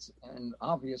 And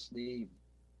obviously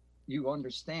you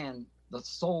understand the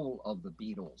soul of the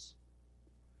Beatles,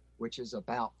 which is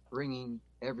about bringing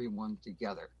everyone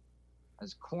together.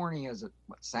 As corny as it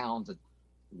sounds, that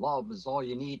love is all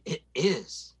you need. It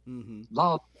is.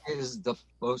 Love is the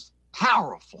most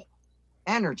powerful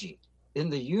energy in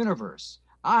the universe.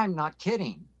 I'm not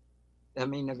kidding. I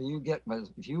mean, if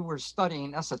you were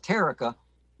studying esoterica,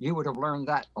 you would have learned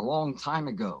that a long time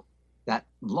ago, that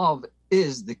love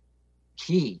is the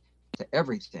key to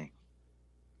everything.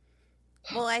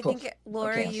 Well, I think,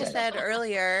 Laura, you said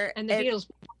earlier, and the Beatles.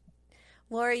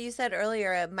 Laura, you said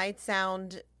earlier it might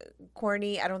sound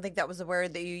corny. I don't think that was the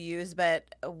word that you used, but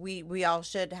we all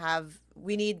should have.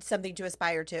 We need something to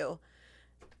aspire to,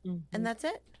 and that's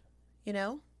it.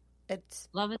 It's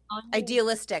love is all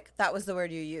idealistic. That was the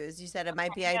word you used. You said it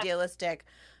might be idealistic,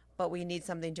 but we need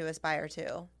something to aspire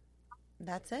to.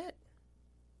 That's it.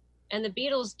 And the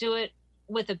Beatles do it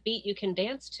with a beat you can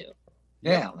dance to.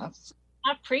 Yeah, that's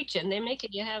not preaching. They make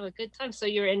it you have a good time. So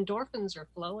your endorphins are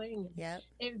flowing. Yeah.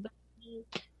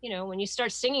 When you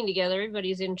start singing together,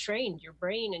 everybody's entrained. Your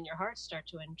brain and your heart start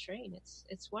to entrain.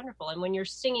 It's wonderful. And when you're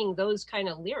singing those kind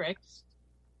of lyrics,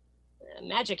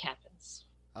 magic happens.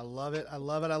 I love it. I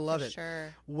love it. I love it.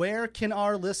 Sure. Where can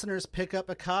our listeners pick up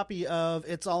a copy of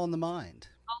It's All in the Mind?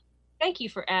 Thank you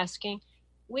for asking.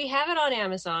 We have it on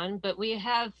Amazon, but we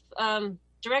have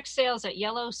direct sales at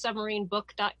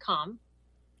yellowsubmarinebook.com,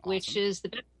 which is the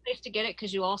best place to get it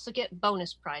because you also get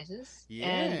bonus prizes.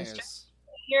 Yes. And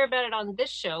hear about it on this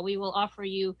show, we will offer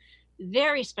you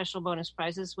very special bonus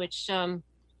prizes, which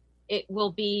it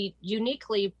will be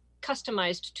uniquely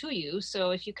customized to you.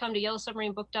 So if you come to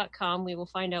yellowsubmarinebook.com, we will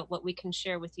find out what we can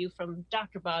share with you from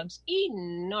Dr. Bob's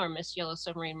enormous Yellow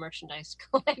Submarine merchandise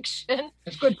collection.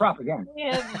 It's good propaganda. We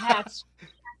have hats,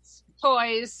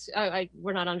 toys.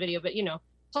 We're not on video, but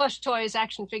plush toys,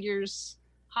 action figures,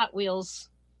 Hot Wheels,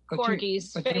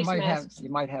 corgis, but face masks. You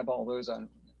might have all those on.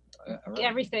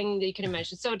 Everything that you can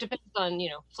imagine. So it depends on,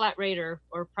 flat rate or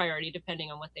priority, depending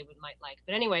on what they might like.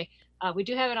 But anyway, we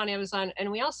do have it on Amazon.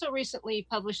 And we also recently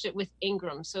published it with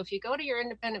Ingram. So if you go to your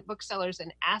independent booksellers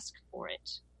and ask for it,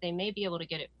 they may be able to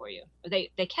get it for you. Or they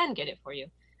can get it for you.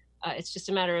 It's just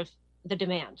a matter of the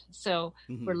demand. So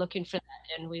we're looking for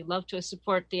that. And we love to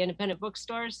support the independent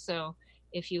bookstores. So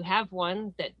if you have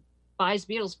one that buys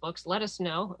Beatles books, let us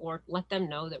know, or let them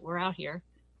know that we're out here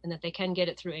and that they can get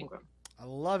it through Ingram. I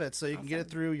love it. So you can get it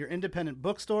through your independent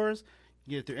bookstores, you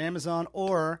can get it through Amazon,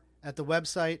 or at the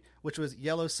website, which was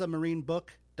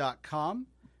yellowsubmarinebook.com.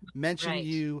 Mention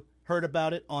you heard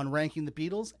about it on Ranking the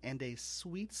Beatles, and a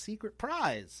sweet secret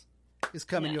prize is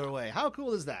coming your way. How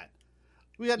cool is that?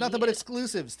 We got nothing but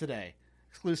exclusives today.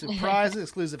 Exclusive prizes,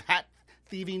 exclusive hat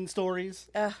thieving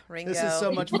stories. Ringo. This is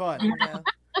so much fun. Well,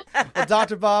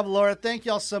 Dr. Bob, Laura, thank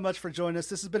y'all so much for joining us.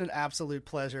 This has been an absolute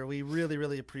pleasure. We really,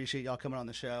 really appreciate y'all coming on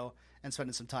the show and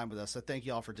spending some time with us. So thank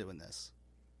you all for doing this.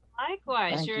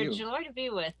 Likewise. You're a joy to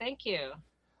be with. Thank you.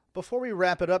 Before we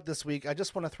wrap it up this week, I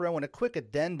just want to throw in a quick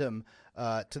addendum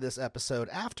to this episode.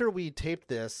 After we taped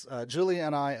this, Julia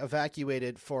and I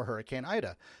evacuated for Hurricane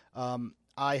Ida.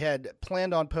 I had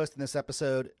planned on posting this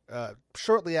episode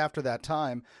shortly after that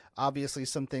time. Obviously,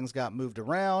 some things got moved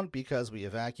around because we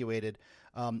evacuated.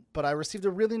 But I received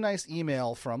a really nice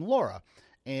email from Laura.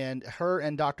 And her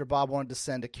and Dr. Bob wanted to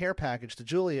send a care package to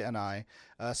Julia and I.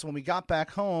 So when we got back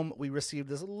home, we received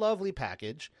this lovely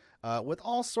package with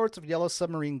all sorts of Yellow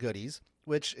Submarine goodies,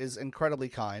 which is incredibly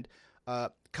kind.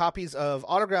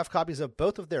 Autographed copies of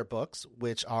both of their books,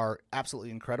 which are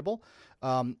absolutely incredible.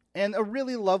 And a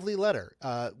really lovely letter,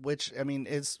 which,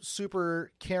 is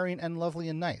super caring and lovely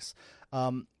and nice.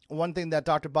 One thing that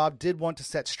Dr. Bob did want to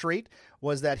set straight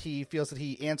was that he feels that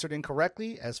he answered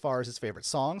incorrectly as far as his favorite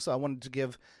song. So I wanted to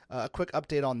give a quick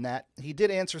update on that. He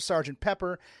did answer Sgt.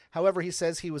 Pepper. However, he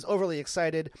says he was overly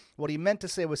excited. What he meant to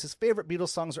say was his favorite Beatles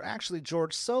songs are actually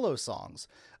George solo songs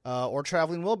or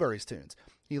Traveling Wilburys tunes.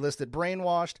 He listed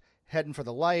Brainwashed, Heading for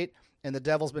the Light, and The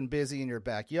Devil's Been Busy in Your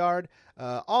Backyard,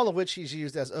 all of which he's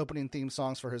used as opening theme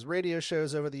songs for his radio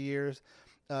shows over the years.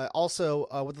 Also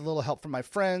with a little help from my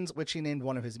friends, which he named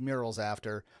one of his murals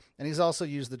after. And he's also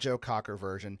used the Joe Cocker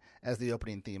version as the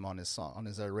opening theme on his song, on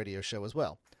his radio show as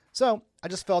well. So I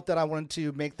just felt that I wanted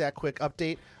to make that quick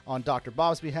update on Dr.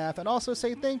 Bob's behalf and also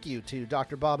say thank you to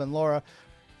Dr. Bob and Laura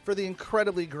for the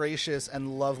incredibly gracious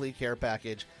and lovely care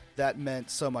package that meant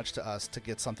so much to us to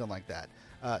get something like that.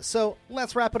 So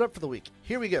let's wrap it up for the week.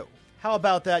 Here we go. How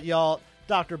about that, y'all?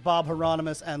 Dr. Bob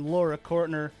Hieronymus and Laura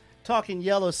Kortner talking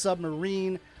Yellow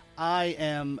Submarine. I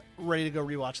am ready to go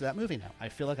rewatch that movie now. I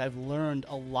feel like I've learned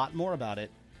a lot more about it,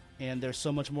 and there's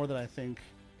so much more that I think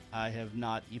I have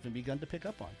not even begun to pick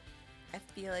up on. I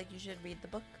feel like you should read the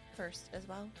book first as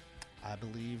well. I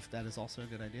believe that is also a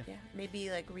good idea. Yeah, maybe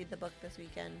like read the book this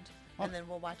weekend, and then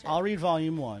we'll watch it. I'll read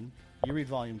volume 1, you read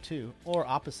volume 2, or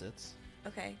opposites.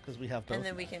 Okay. Because we have both. And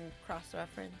then we can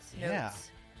cross-reference yeah,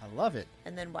 notes. I love it.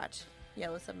 And then watch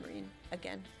Yellow Submarine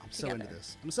again. I'm so into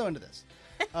this.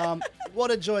 What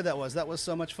a joy that was. That was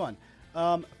so much fun.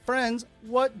 Friends,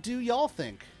 what do y'all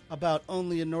think about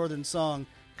Only a Northern Song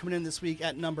coming in this week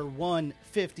at number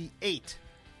 158?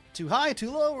 Too high, too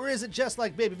low, or is it just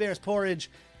like Baby Bear's Porridge?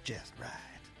 Just right.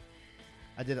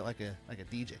 I did it like a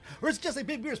DJ. Or it's just like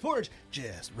Baby Bear's Porridge?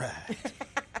 Just right.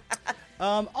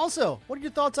 Also, what are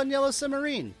your thoughts on Yellow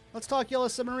Submarine? Let's talk Yellow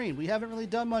Submarine. We haven't really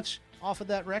done much off of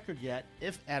that record yet,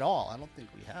 if at all. I don't think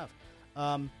we have.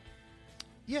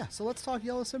 Yeah, so let's talk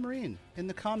Yellow Submarine in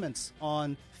the comments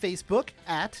on Facebook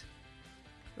at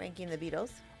Ranking the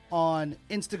Beatles, on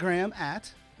Instagram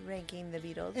at Ranking the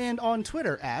Beatles, and on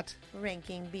Twitter at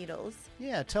Ranking Beatles.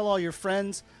 Yeah, tell all your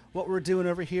friends what we're doing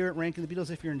over here at Ranking the Beatles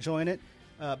if you're enjoying it.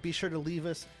 Be sure to leave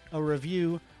us a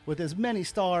review with as many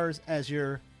stars as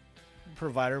your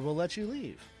provider will let you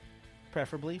leave.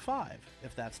 Preferably 5,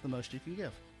 if that's the most you can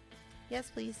give. Yes,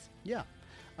 please. Yeah.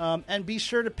 And be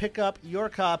sure to pick up your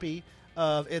copy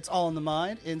of It's All in the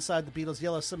Mind, Inside the Beatles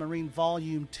Yellow Submarine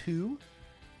Volume 2,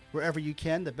 wherever you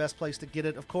can. The best place to get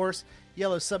it, of course,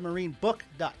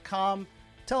 yellowsubmarinebook.com.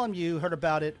 Tell them you heard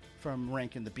about it from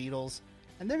Ranking the Beatles,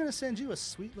 and they're going to send you a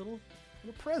sweet little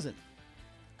present.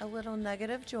 A little nugget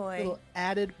of joy. A little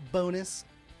added bonus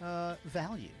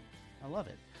value. I love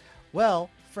it. Well,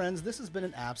 friends, this has been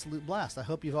an absolute blast. I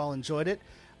hope you've all enjoyed it.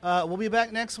 We'll be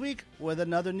back next week with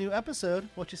another new episode.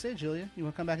 What you say, Julia? You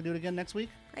want to come back and do it again next week?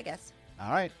 I guess.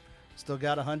 All right. Still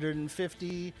got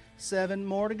 157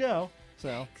 more to go.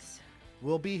 So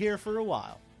we'll be here for a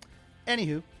while.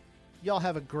 Anywho, y'all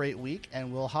have a great week,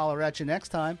 and we'll holler at you next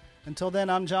time. Until then,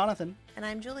 I'm Jonathan. And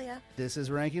I'm Julia. This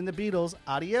is Ranking the Beatles.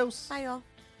 Adios. Bye, y'all.